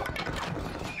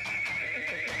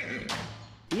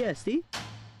 Jesti?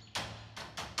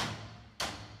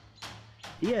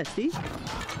 Jesti?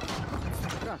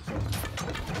 Praso.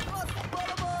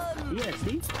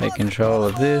 Jesti? Take control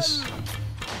of this.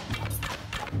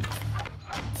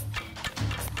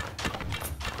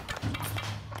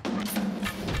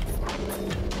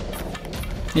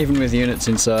 Even with units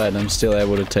inside, I'm still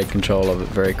able to take control of it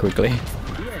very quickly.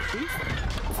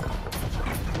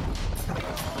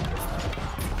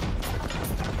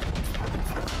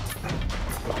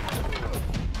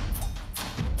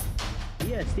 Jesti?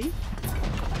 Jesti?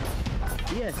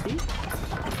 Jesti?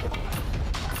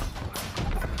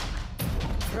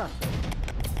 Praso.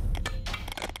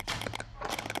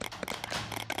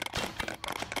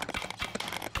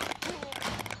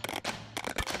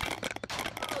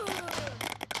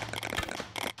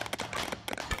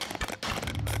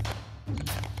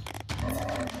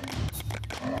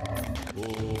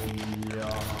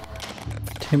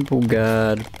 Temple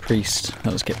guard, priest.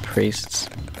 Let's get priests.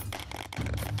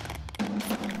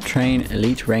 Train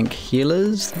elite rank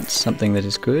healers. That's something that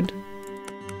is good.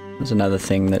 There's another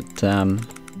thing that Tom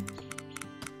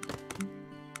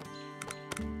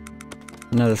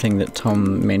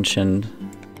mentioned.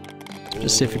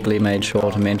 Specifically made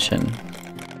sure to mention.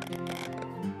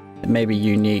 It may be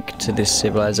unique to this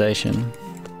civilization.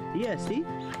 Jesti?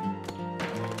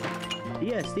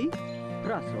 Jesti?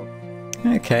 Praso.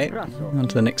 Okay, on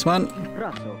to the next one.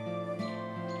 Praso.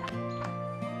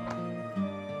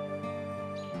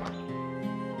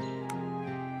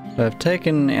 So I've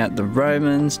taken out the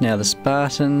Romans, now the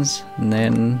Spartans, and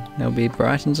then there'll be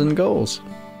Britons and Gauls.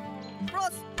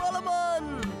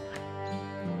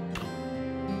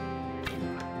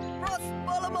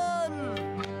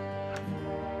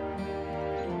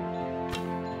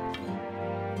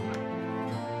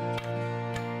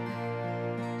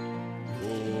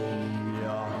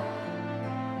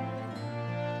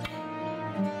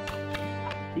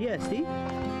 Jesti?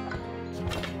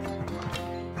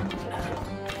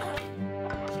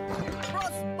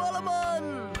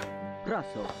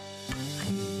 Praso.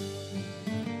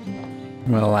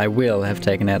 Well, I will have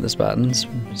taken out the Spartans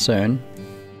soon.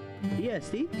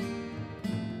 Jesti?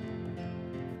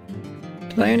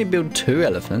 Did I only build 2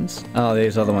 elephants? Oh,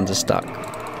 these other ones are stuck.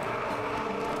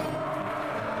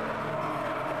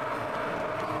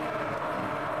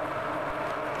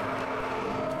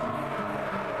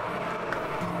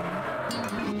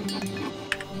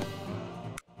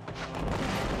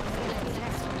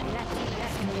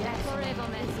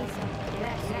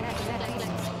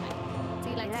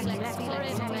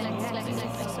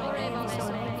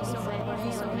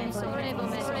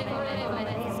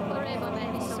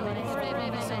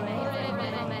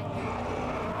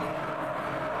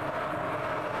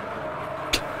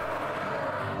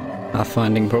 Our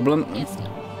finding problem. Jesti?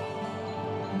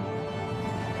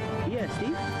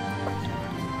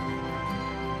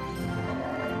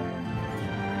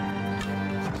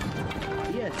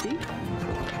 Jesti?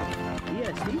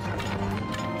 Jesti?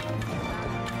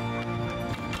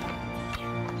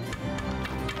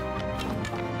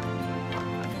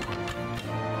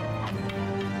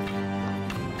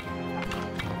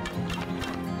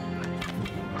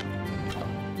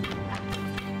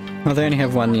 Oh, they only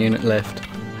have 1 unit left.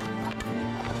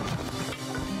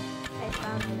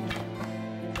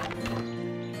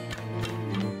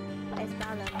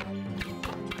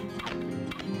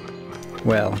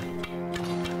 Well,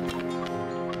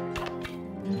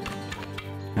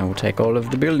 I will take all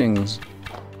of the buildings.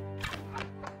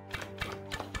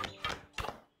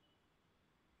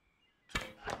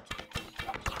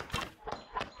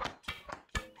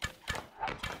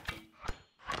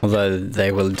 Although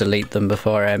they will delete them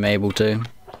before I'm able to.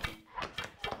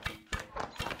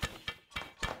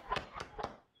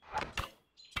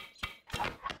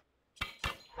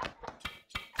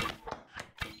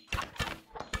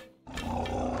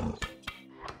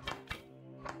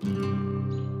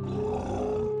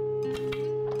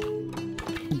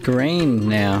 green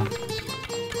now.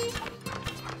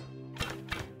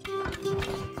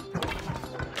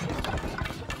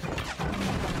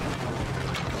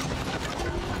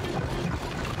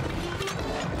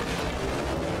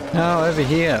 Oh, over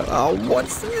here. Oh,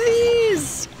 what's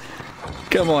this?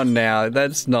 Come on now,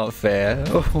 that's not fair.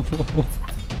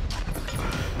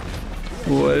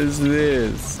 What is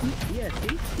this? Yes,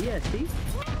 see? Yes, see?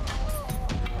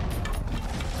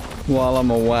 While I'm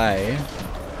away.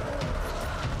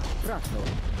 Raso.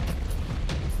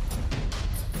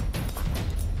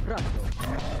 Raso.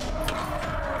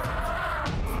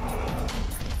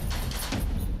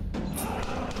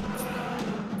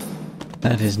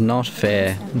 That is not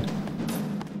fair.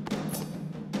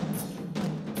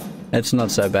 It's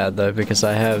not so bad though, because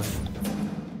I have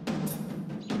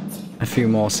a few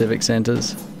more civic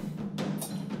centers.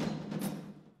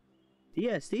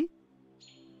 Yes, see?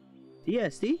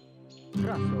 Yes, see?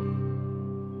 Raso.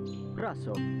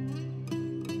 Raso.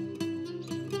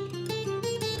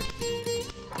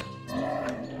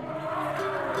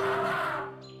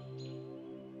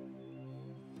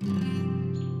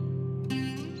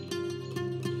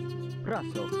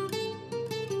 Raso.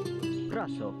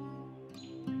 Raso.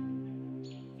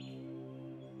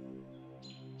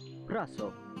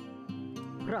 Raso.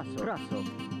 Raso. Raso.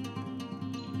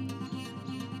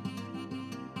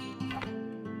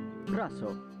 Raso.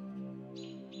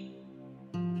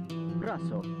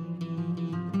 Raso.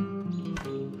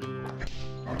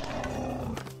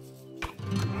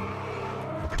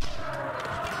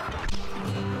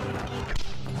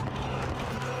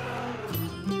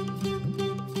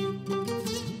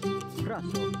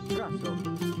 Raso. Raso.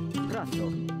 Raso.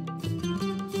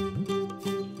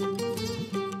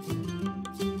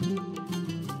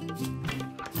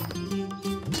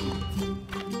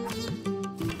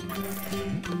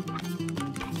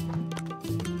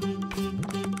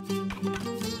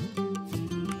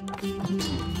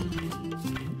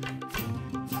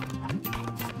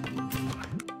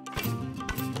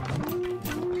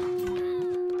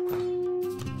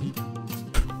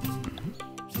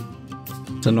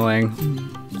 It's annoying.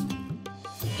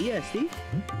 Yes, see?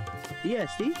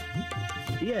 Yes, see?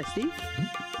 Yes, see?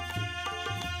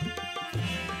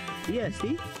 Yes,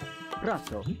 see?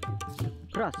 Raso.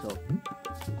 Raso.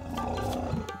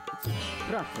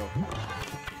 Raso. Raso.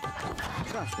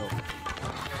 Raso.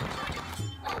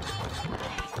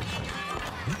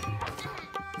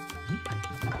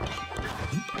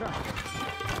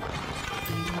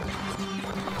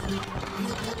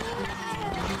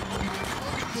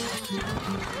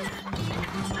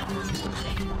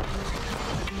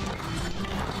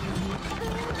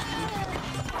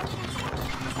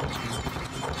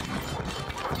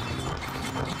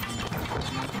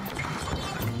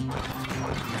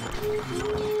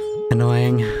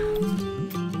 Annoying.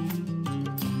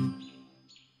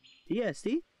 Yes,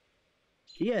 see?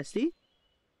 Yes, see?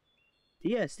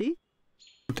 Yes, see?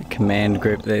 To command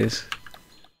group these.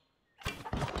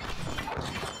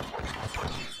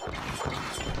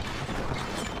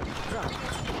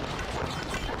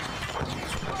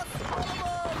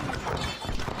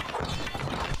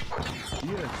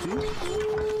 Yes, see?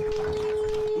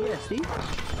 Yes, see?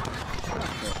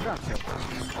 Raso.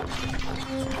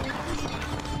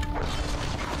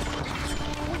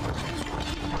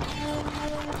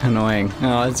 Annoying.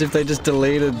 Oh, as if they just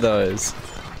deleted those.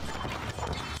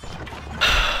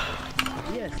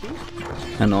 Yes,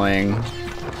 see? Annoying.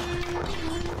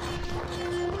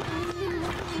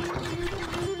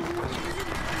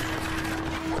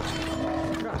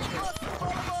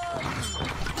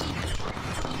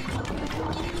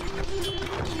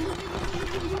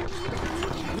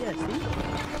 Yes, see?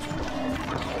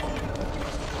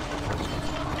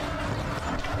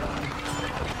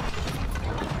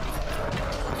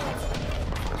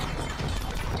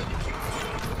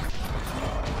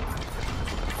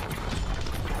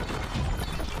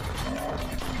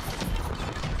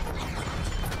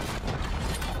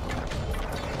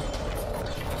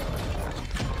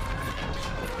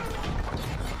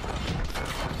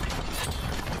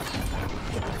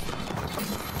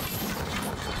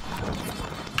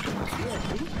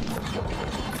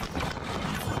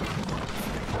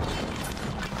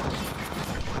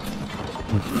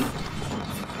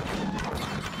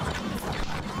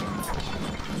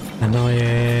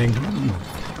 Annoying.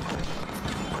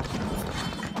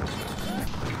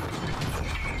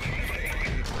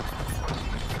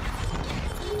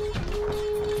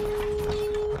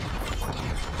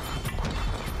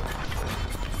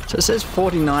 So it says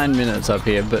 49 minutes up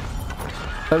here, but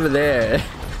over there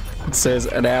it says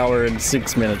 1 hour and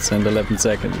 6 minutes and 11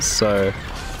 seconds, so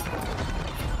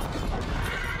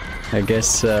I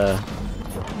guess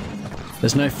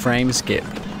There's no frame skip.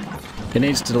 It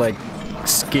needs to like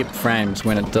skip frames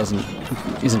when it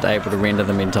isn't able to render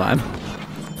them in time.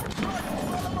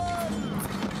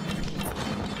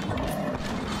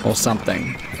 Or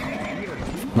something.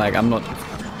 Like I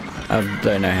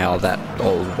don't know how that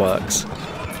all works.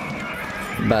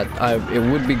 But it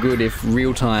would be good if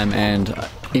real time and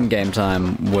in-game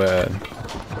time were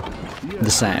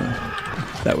the same.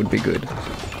 That would be good.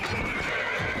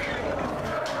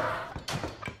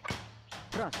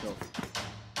 Prato.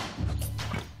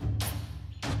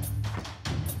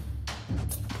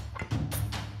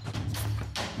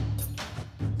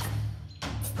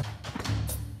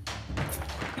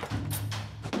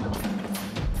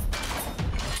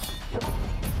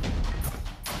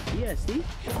 Jesti?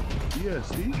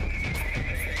 Jesti?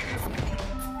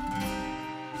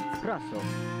 Praso.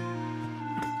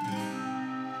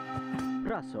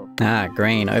 Praso. Ah,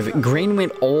 green. Green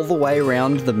went all the way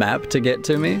around the map to get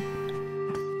to me.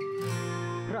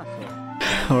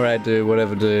 Praso. Alright, dude.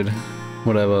 Whatever, dude.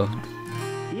 Whatever.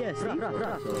 Jesti?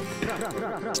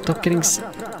 Praso. Stop getting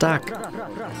stuck.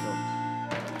 Praso.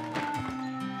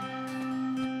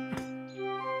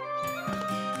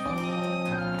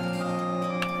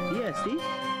 Jesti?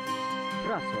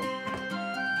 Praso.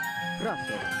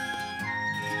 Praso.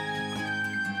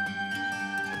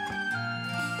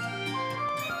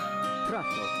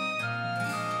 Praso.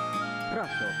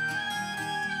 Praso.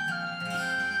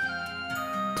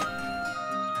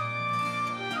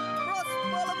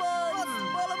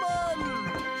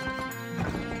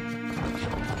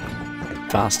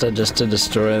 Faster just to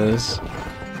destroy this?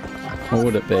 Or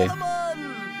would it be?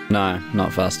 No,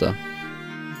 not faster.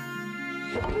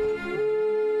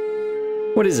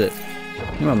 What is it?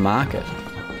 I'm gonna mark it.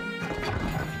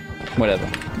 Whatever.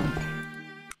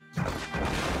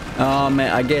 Oh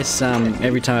man, I guess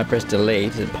every time I press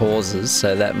delete it pauses,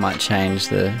 so that might change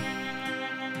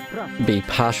be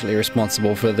partially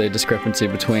responsible for the discrepancy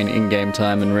between in-game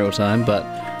time and real time, but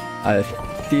I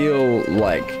feel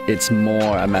like it's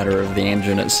more a matter of the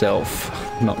engine itself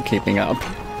not keeping up.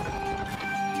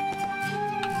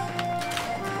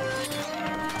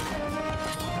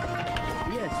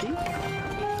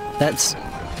 That's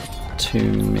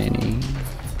too many.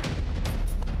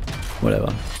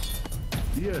 Whatever.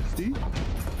 Jesti?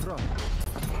 Prato.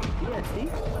 Jesti?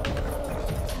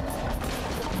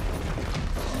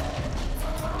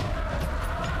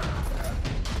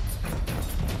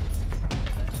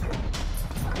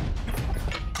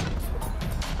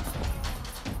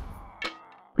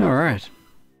 All right.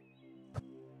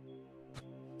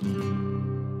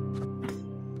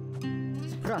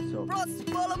 Praso.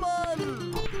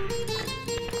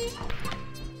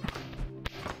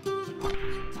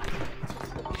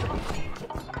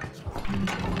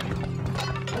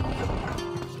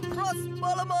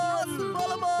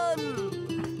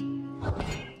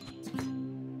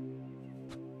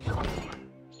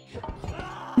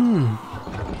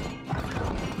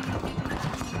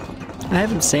 I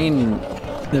haven't seen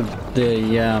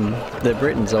the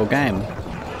Britons all game.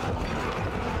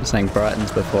 I was saying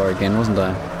Brightons before again, wasn't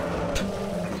I?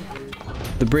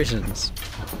 The Britons.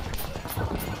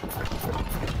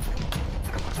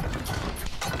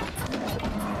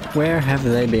 Where have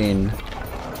they been?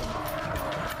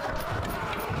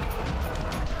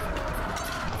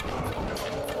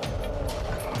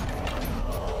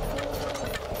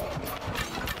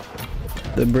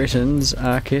 The Britons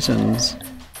are kittens.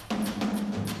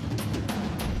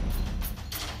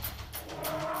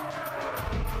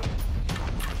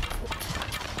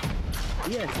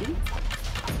 Jesti?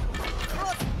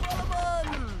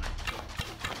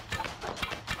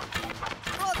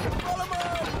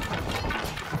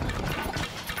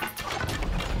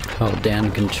 Hold down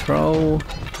control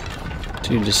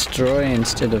to destroy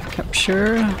instead of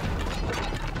capture.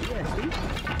 Jesti?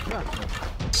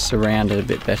 Praso. Surround it a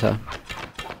bit better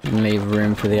and leave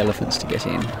room for the elephants to get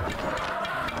in.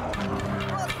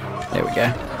 There we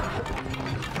go.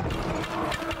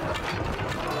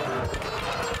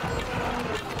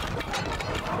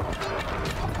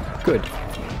 Good.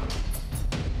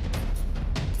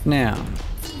 Now,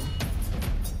 is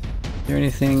there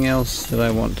anything else that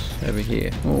I want over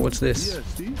here? Oh, what's this?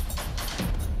 Jesti?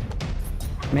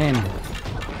 Men.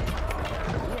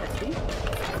 Jesti?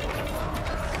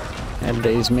 Add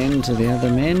these men to the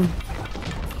other men.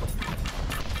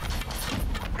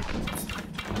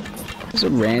 There's a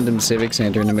random civic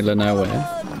center in the middle of nowhere.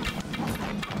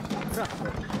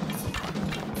 Praso.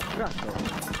 Praso.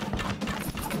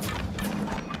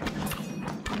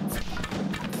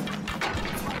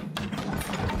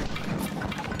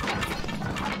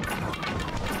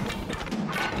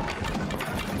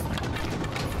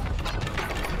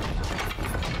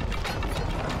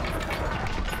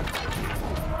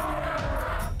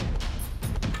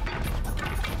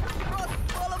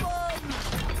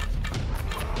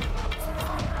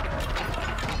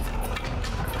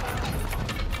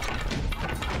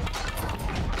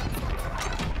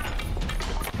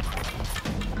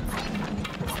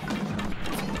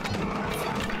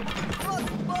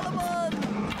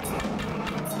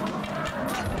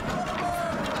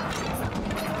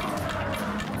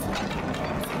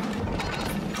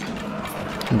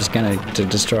 I'm just going to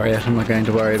destroy it. I'm not going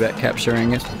to worry about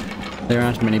capturing it. There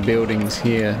aren't many buildings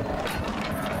here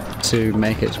to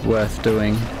make it worth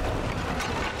doing.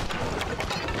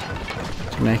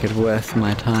 To make it worth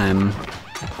my time.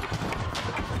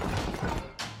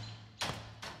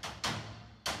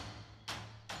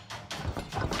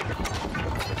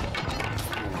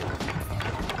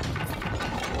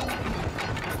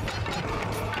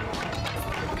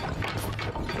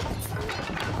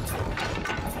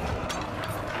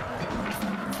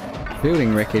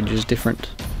 Building wreckage is different,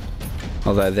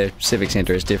 although the Civic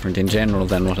Centre is different in general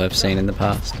than what I've seen in the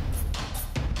past.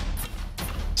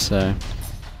 So,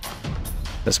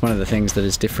 that's one of the things that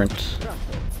is different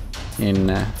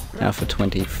in Alpha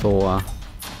 24.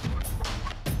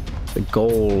 The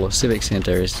Gaul Civic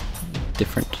Centre is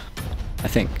different, I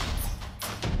think.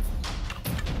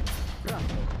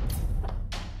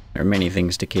 There are many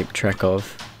things to keep track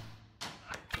of.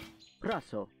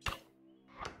 Praso.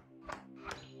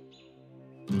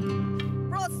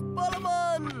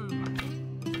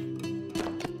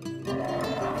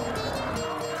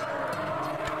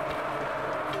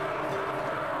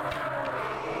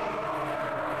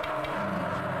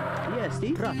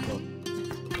 Jesti? Praso.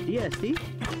 Jesti?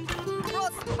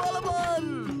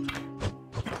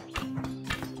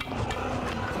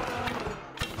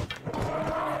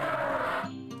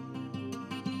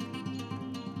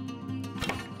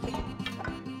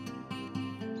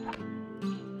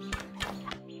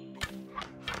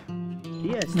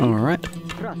 Jesti? Alright,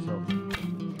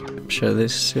 Praso. show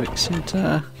this Civic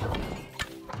Centre.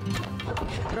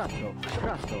 Praso.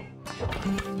 Praso.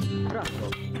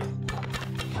 Praso.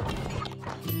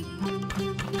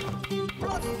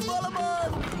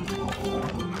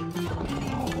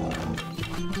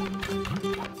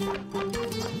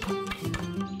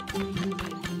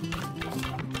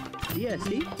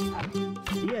 Jesti?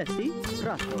 Jesti?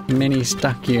 Praso. Many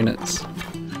stuck units.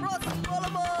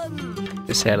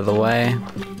 This out of the way.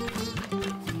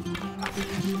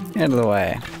 Out of the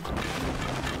way.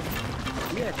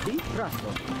 Jesti?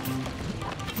 Praso.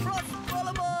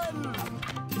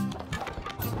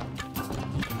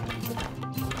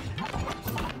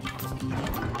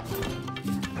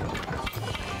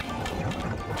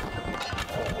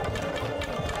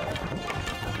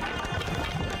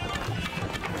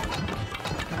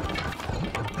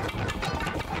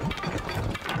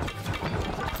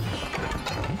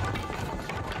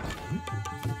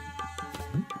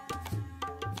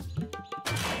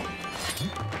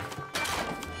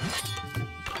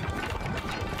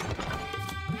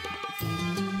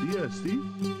 Jesti?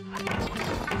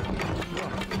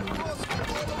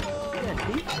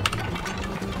 Jesti?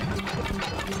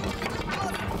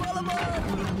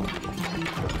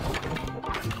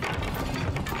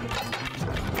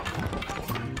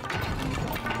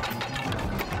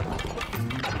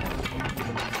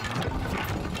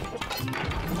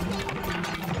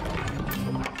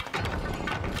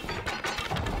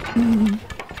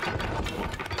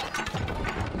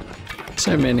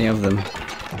 So many of them.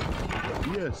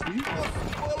 Jesti?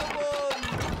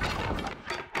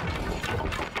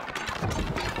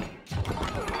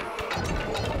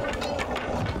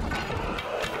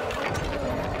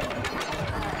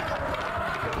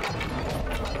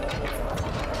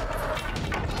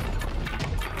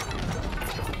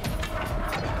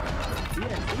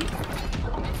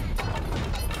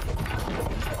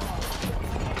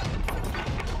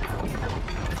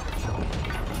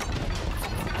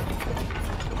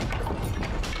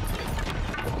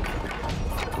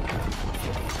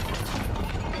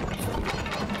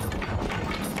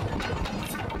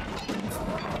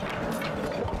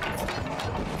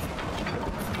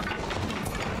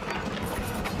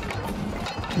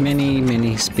 Many,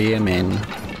 many spearmen.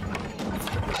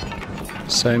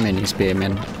 So many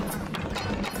spearmen.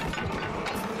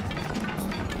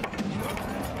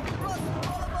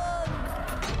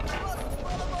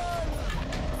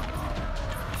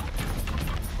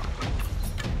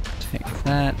 Take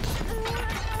that.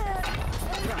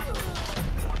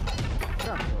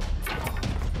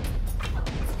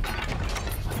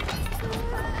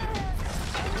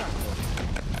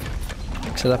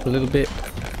 Mix it up a little bit.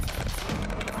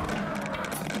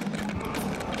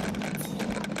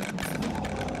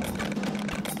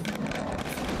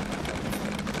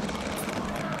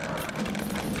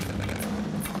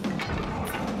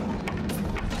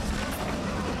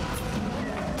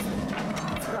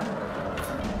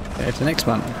 Okay, to the next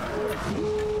one.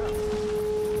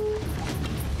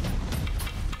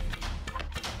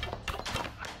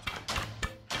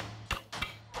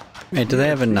 Wait, do they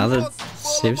have another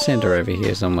Civ Centre over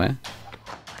here somewhere?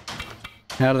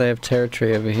 How do they have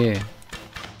territory over here?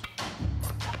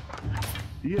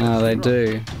 Yes, Oh, they Russell.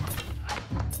 do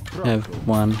have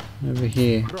one over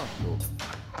here. Russell.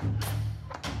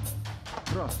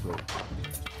 Russell.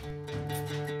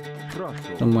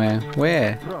 Russell. Somewhere.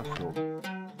 Where? Russell.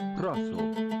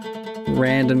 Russell.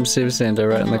 Random Civ Center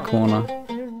right in the corner.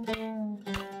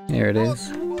 Here it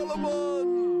is.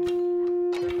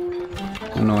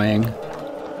 Annoying.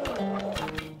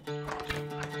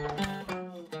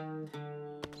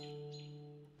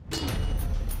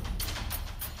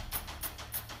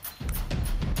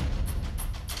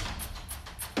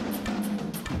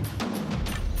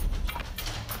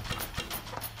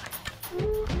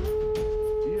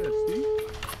 Yes, Steve.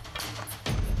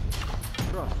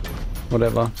 Russell.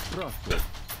 Whatever. Russell.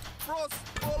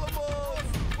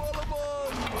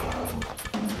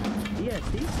 Yes,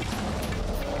 Steve.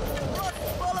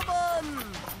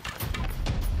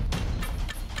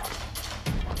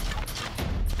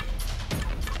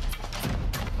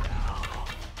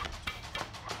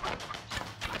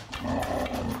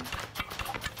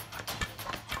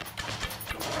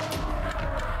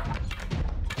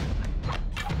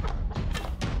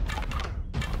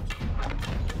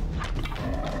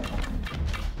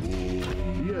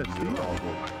 Yes, Steve.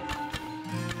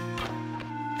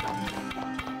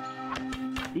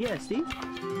 Yes, Steve.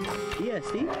 Yes,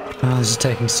 Steve. Oh, this is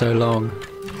taking so long.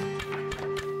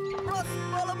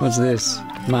 What's this?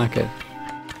 Market.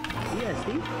 Yes,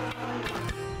 Steve.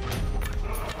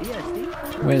 Yes,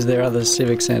 Steve. Where's their other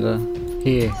civic center?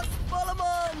 Here.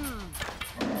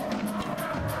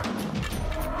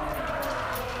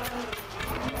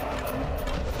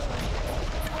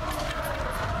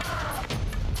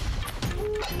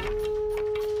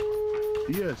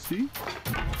 Yes, Steve.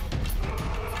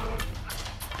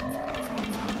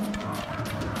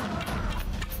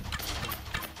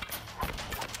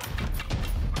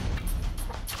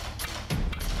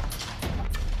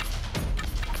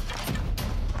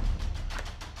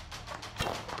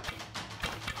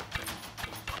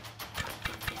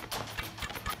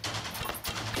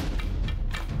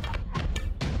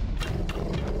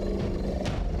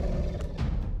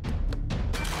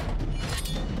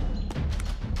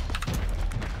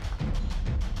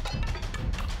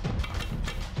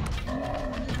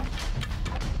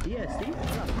 Yes, Steve.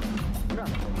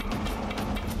 Russell.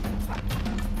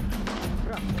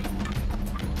 Russell.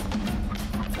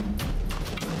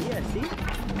 Yes, Steve.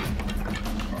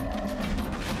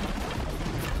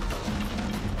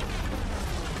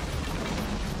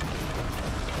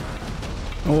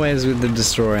 Always with the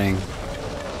destroying.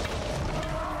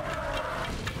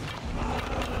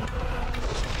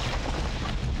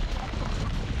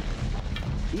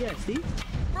 Yes, Steve.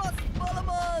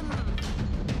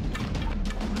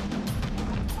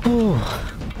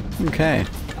 Oh, okay.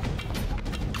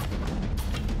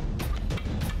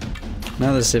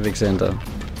 Another civic center.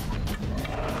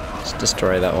 Let's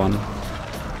destroy that one.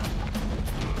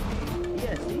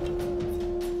 Yes, Steve.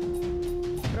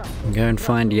 And go and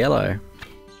find yellow.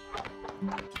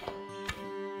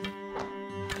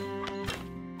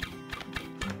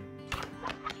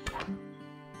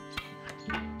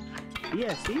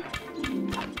 Yes, Steve.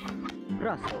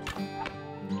 Russell.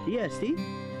 Yes, Steve.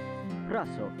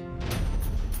 Russell.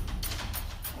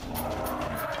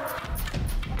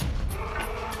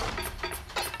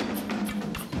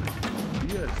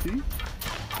 Yes, Steve.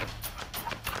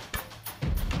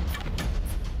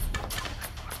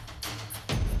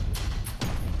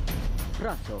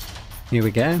 Russell. Here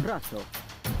we go. Russell.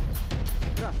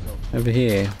 Russell. Over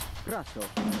here. Russell.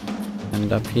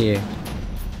 And up here.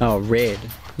 Oh, red.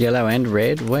 Yellow and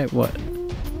red? Wait, what?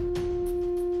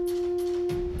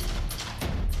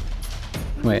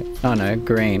 Wait, oh no,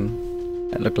 green.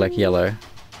 That looked like yellow.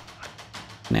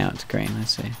 Now it's green, I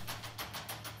see.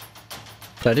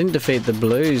 So I didn't defeat the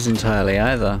blues entirely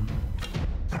either.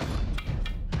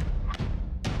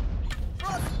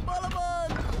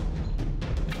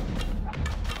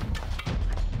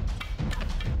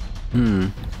 Hmm.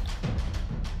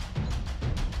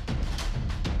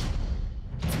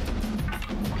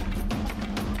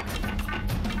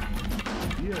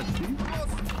 Yes, Steve.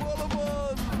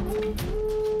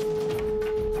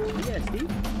 Yes,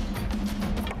 Steve.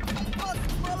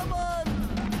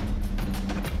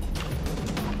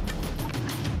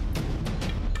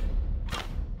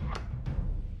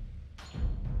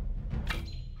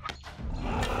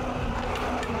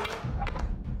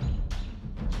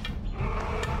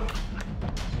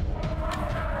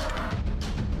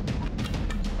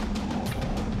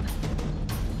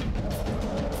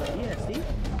 Yes, Steve.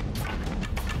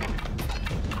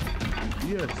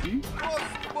 Yes, Steve.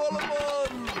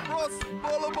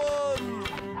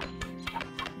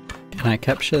 Can I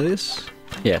capture this?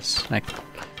 Yes.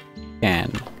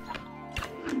 Can.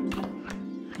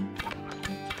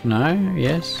 No?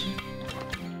 Yes?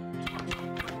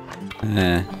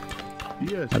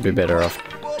 I'd be better off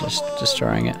just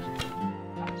destroying it.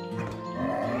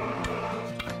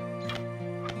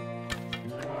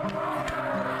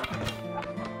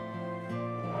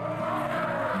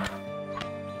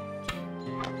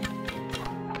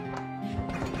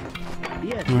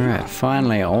 Yes. Alright,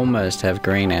 finally almost have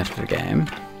green out of the game.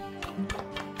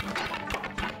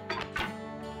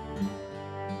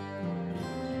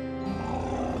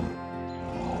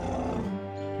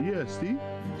 EST,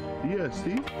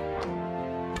 EST,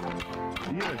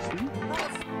 EST,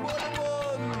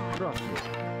 Rosso.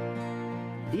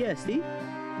 EST.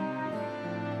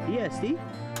 EST.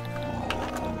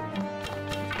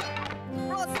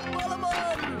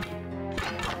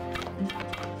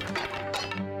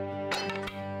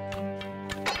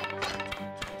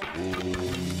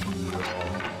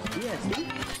 EST.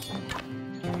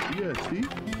 EST,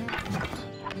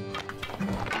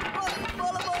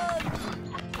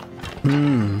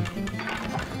 Hmm.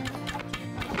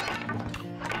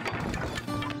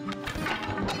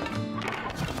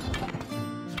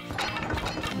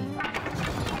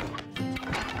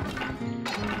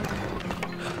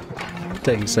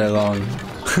 Taking so long.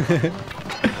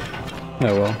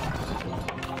 Oh well.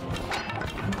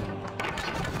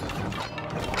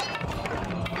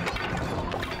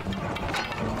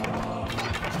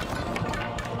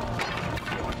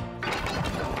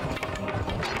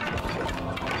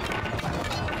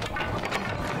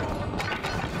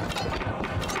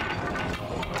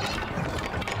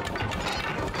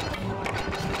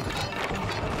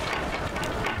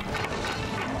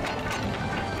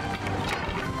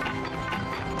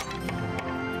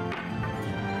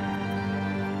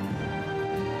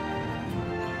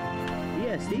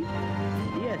 EST.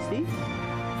 EST.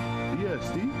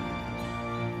 EST,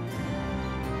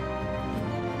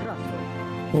 Rosso.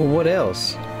 Well, what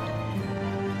else?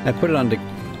 I put it under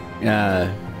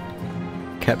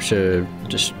capture,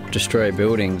 destroy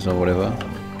buildings or whatever.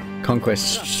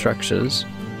 Conquest structures.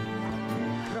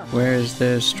 Where is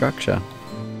their structure?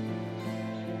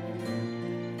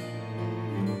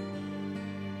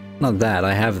 Not that,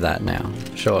 I have that now,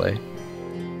 surely.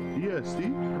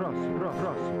 EST, Rosso.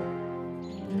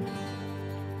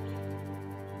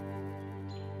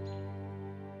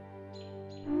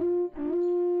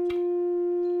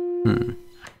 Hmm.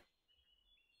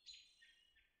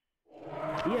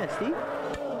 EST.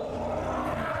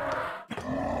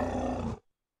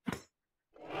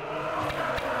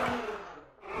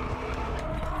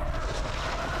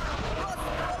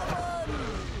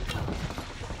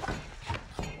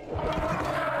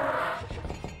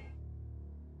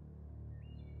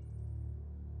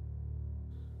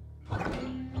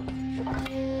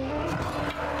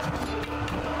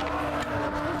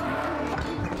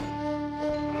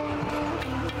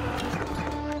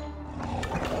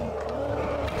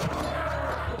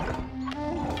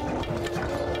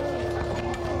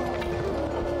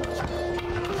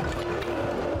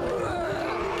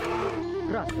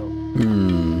 Rosso.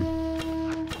 Hmm.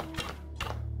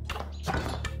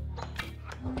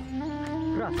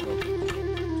 Rosso.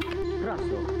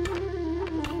 Rosso.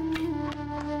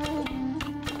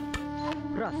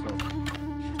 Rosso.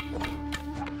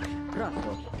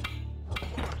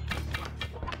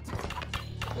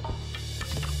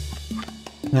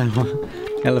 Rosso.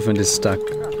 Elephant is stuck.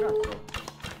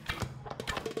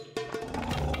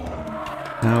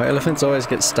 No, elephants always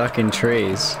get stuck in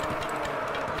trees.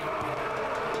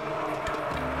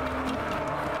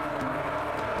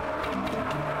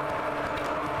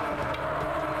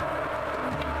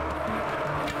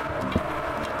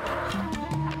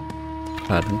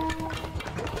 Pardon.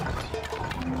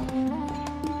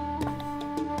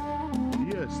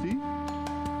 EST,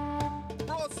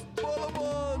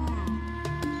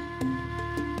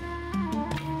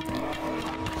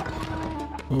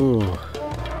 Ooh.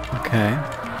 Okay.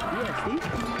 EST.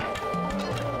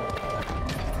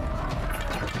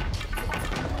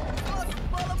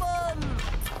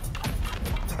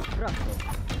 Rosso.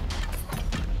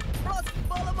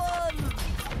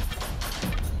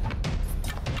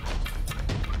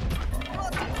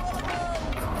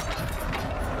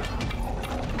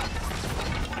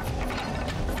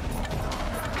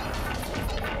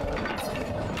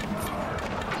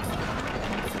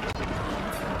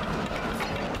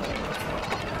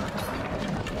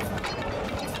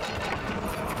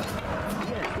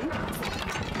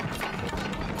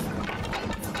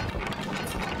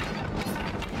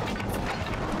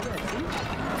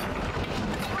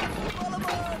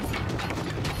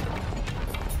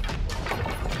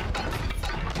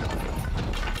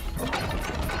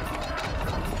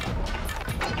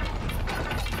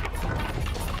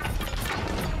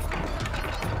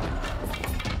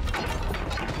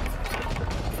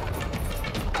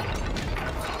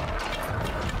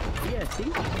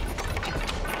 Iesti?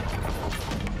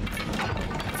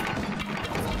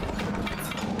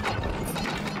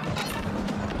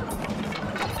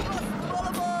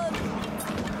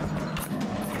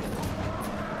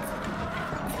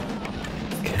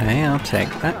 Okay, I'll take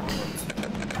that.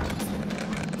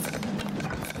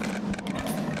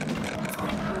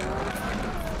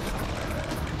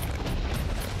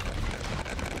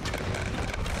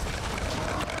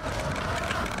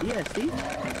 Iesti?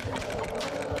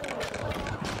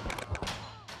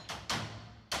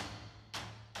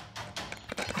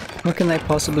 What can they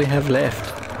possibly have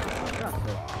left?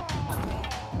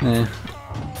 Grasso.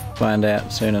 Find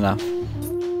out soon enough.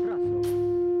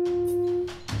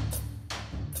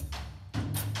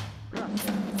 Grasso.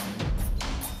 Grasso.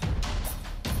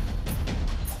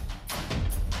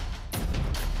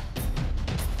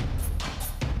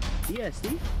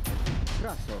 Iesti?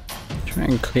 Grasso. Try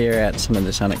and clear out some of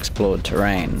this unexplored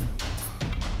terrain.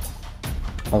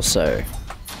 Also,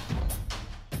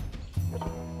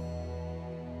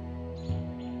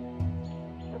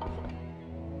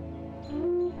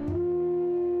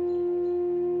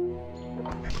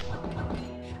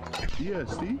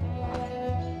 Iesti?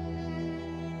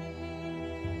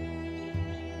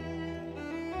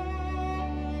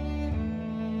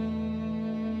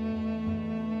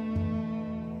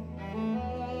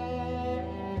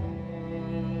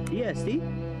 Iesti?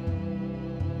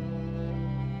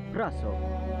 Grasso.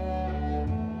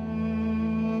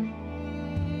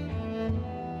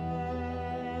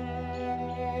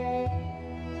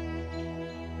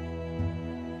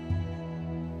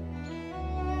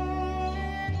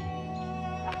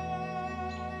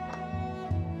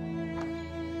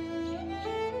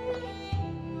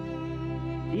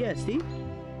 Iesti?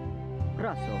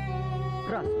 Grasso.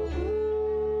 Grasso.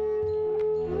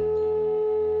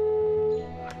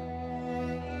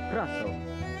 Grasso.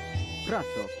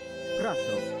 Grasso.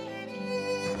 Grasso.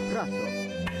 Grasso.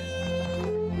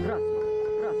 Grasso.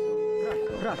 Grasso.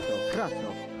 Grasso. Grasso.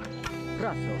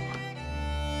 Grasso.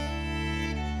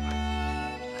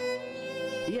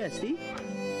 Iesti?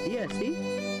 Iesti?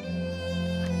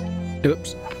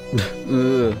 oops.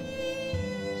 Ugh.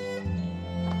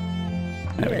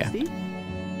 There we go. Iesti?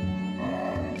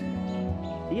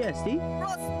 Iesti?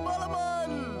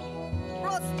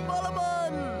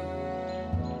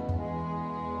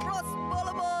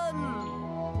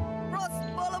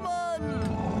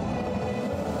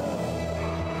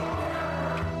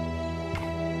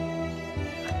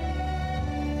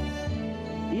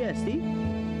 Iesti?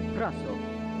 Grasso.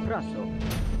 Grasso.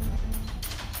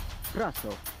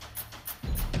 Grasso.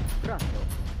 Grasso.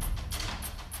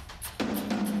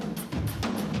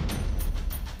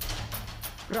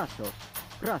 Grasso.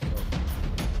 Grasso.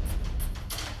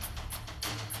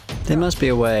 There must be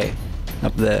a way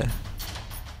up there.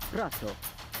 Grasso.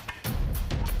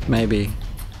 Maybe.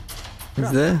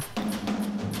 Is there?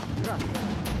 Grasso.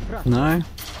 Grasso. No?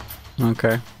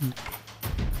 Okay.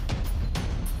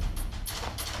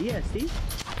 Iesti?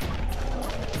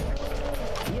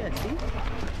 Iesti?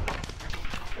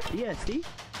 Iesti?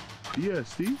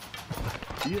 Iesti?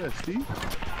 Iesti?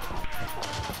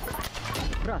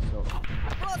 Grasso.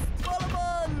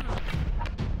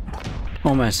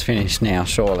 Almost finished now,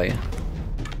 surely. I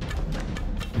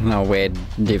don't know where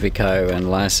Divico and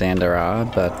Lysander are,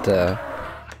 but I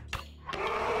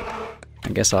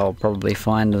guess I'll probably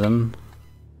find them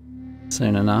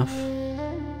soon enough.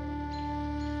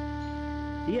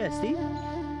 Iesti?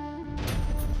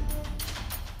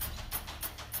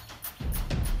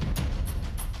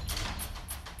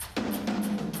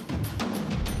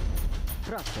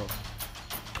 Grasso.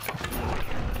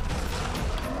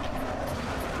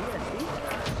 Iesti?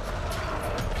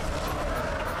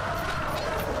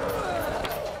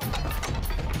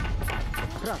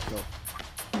 Grasso.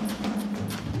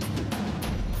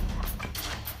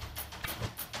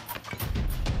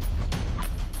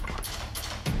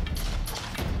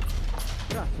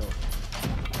 Grasso.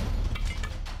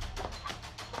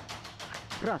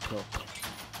 Grasso.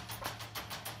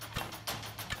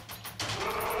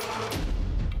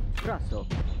 Grasso.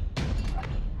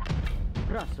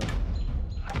 Grasso.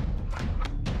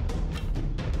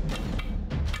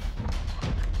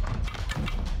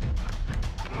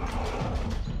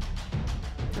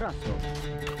 Grasso.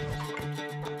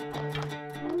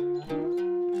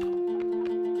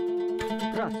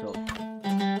 Grasso.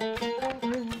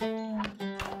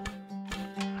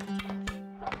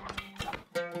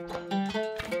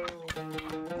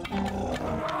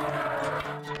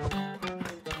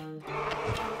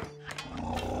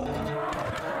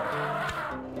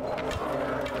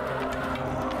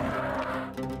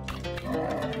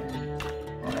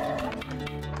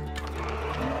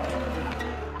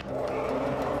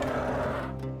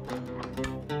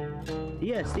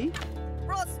 Yes,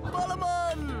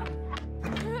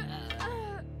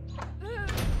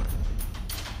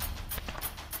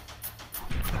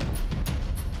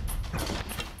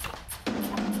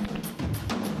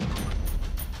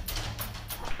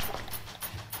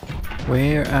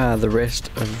 Where are the rest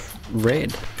of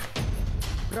red?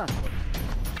 Brazo.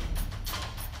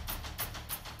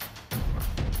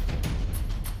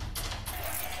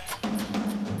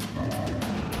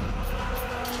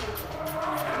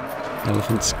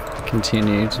 Elephants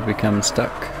continue to become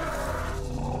stuck.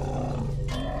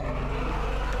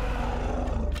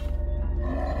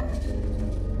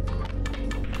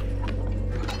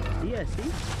 Yes,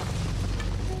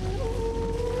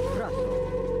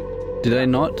 Brazo. Did I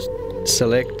not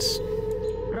select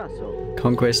Brazo.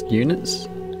 conquest units?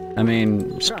 I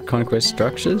mean, conquest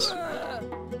structures?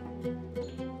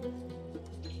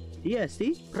 Yes,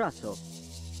 Brazo.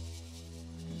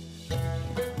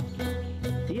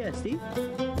 Yes,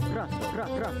 Brazo.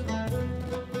 Brazo.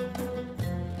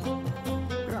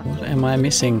 What am I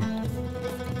missing?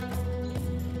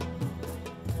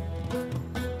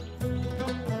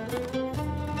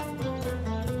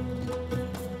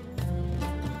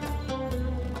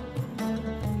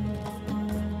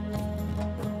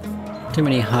 Too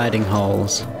many hiding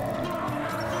holes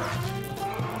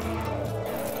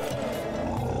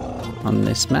on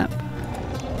this map.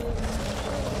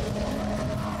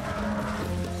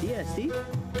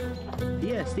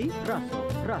 Yes, Brazo.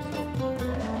 Brazo.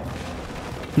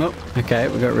 Nope. Okay,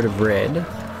 we got rid of red.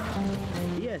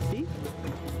 Yes,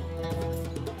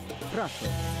 Brazo.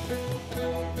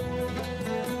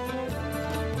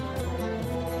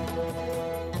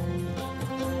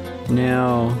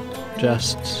 Now,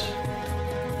 just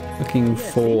looking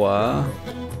for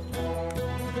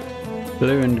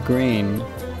blue and green.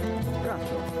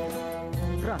 Brazo.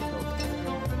 Brazo.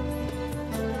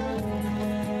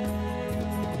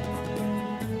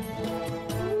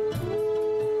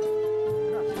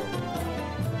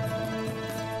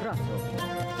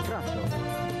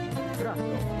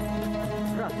 Brazo.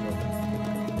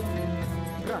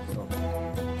 Brazo. Brazo.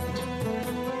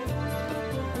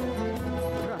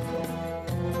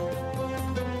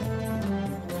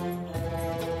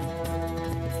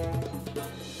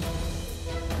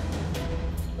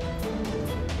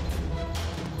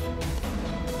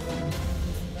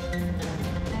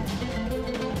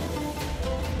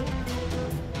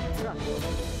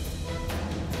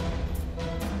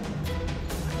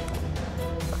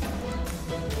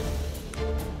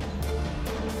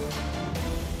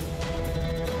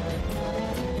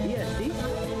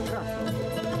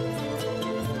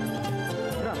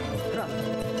 Brazo.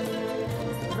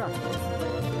 Brazo.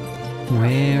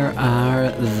 Where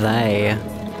are they?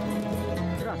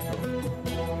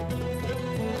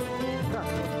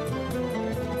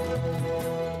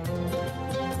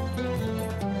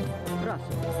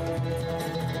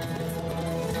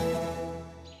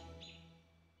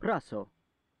 Brazo.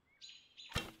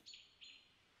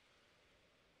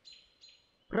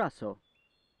 Brazo.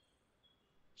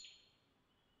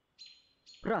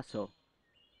 Brazo.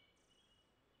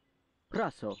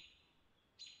 Brazo.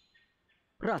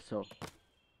 Brazo.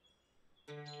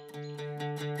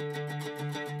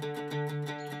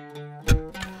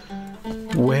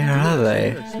 Where are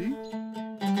they? Yes, see?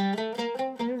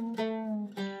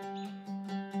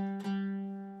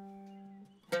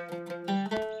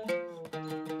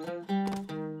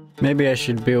 Maybe I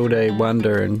should build a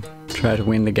wonder and try to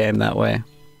win the game that way.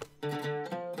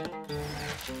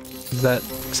 Is that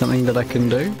something that I can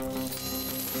do?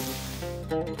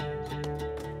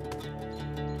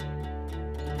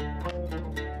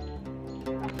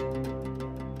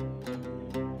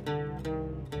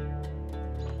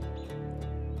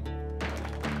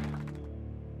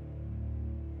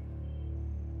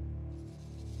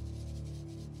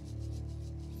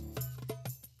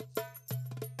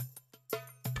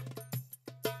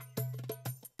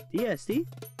 Yes,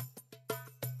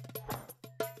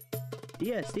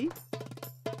 Yes,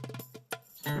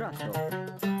 Brazo.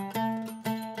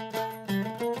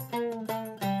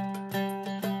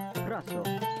 Brazo.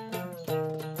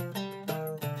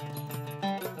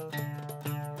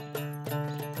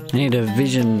 I need a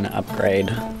vision upgrade.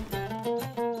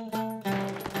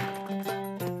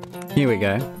 Here we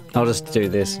go. I'll just do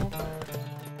this.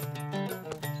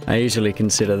 I usually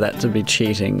consider that to be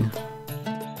cheating,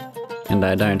 and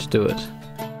I don't do it.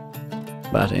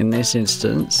 But in this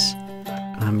instance,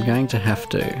 I'm going to have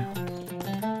to.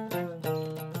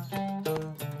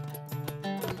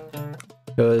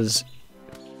 Because it's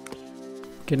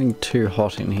getting too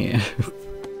hot in here.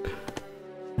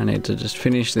 I need to just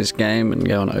finish this game and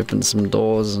go and open some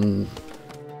doors and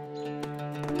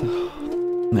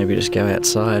Maybe just go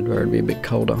outside where it'd be a bit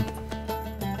colder.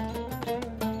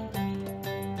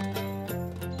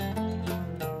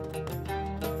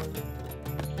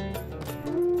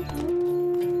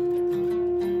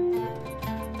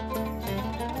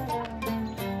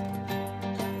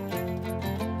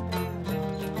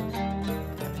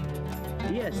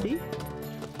 Diesti?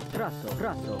 Raso,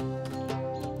 raso.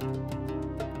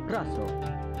 Raso.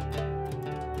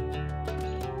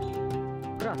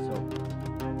 Raso.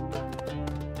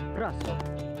 Raso.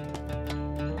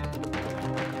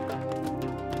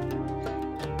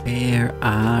 Where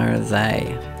are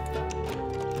they?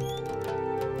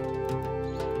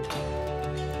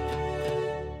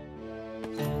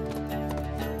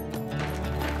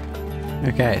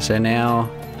 Okay, so now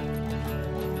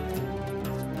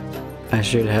I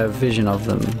should have vision of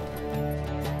them,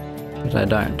 but I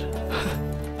don't.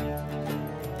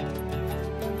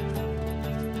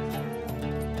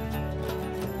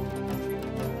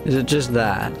 Is it just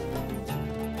that?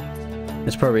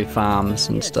 It's probably farms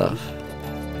and stuff.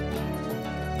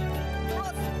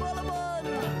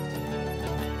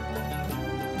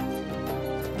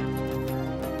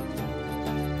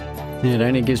 Yeah, it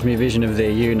only gives me vision of their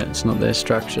units, not their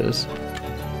structures.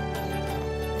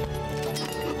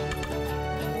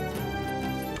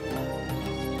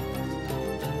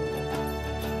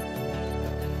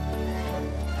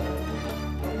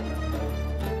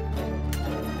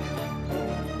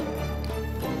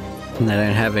 And they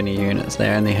don't have any units, they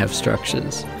only have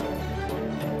structures.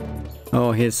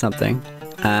 Oh, here's something.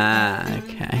 Ah,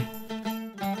 okay.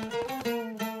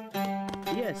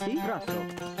 Diesti? Raso.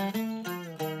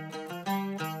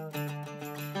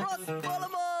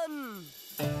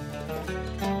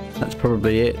 That's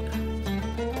probably it.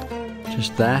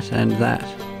 Just that and that.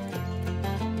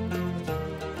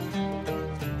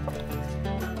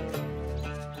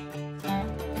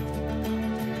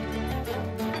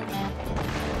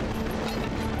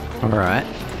 Alright,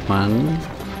 1,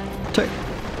 2.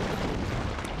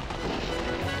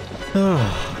 Oh,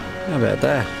 how about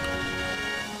that?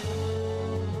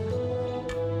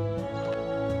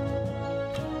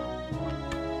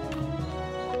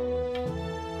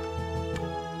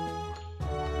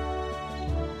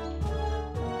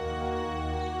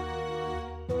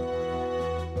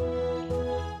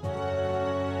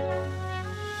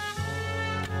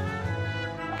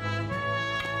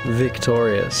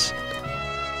 Victorious.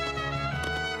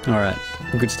 Alright,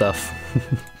 good stuff.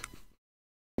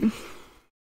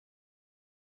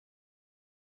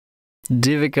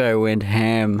 Divico went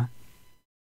ham.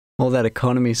 All that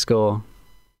economy score.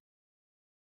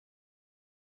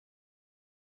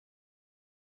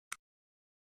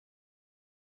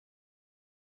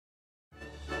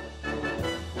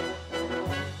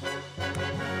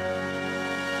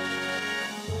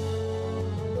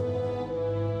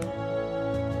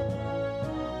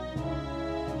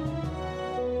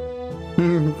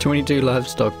 Hmm, 22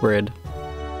 livestock bred.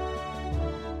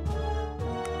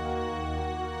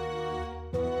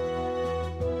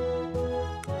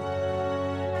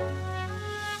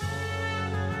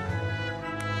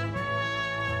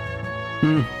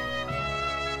 Hmm.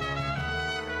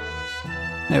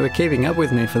 They were keeping up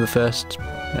with me for the first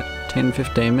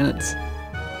 10-15 minutes.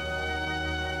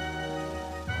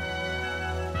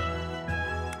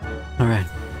 Alright.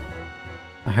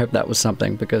 I hope that was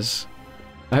something because...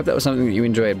 I hope that was something that you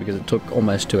enjoyed because it took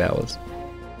almost 2 hours.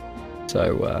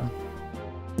 So,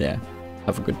 yeah.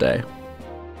 Have a good day.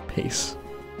 Peace.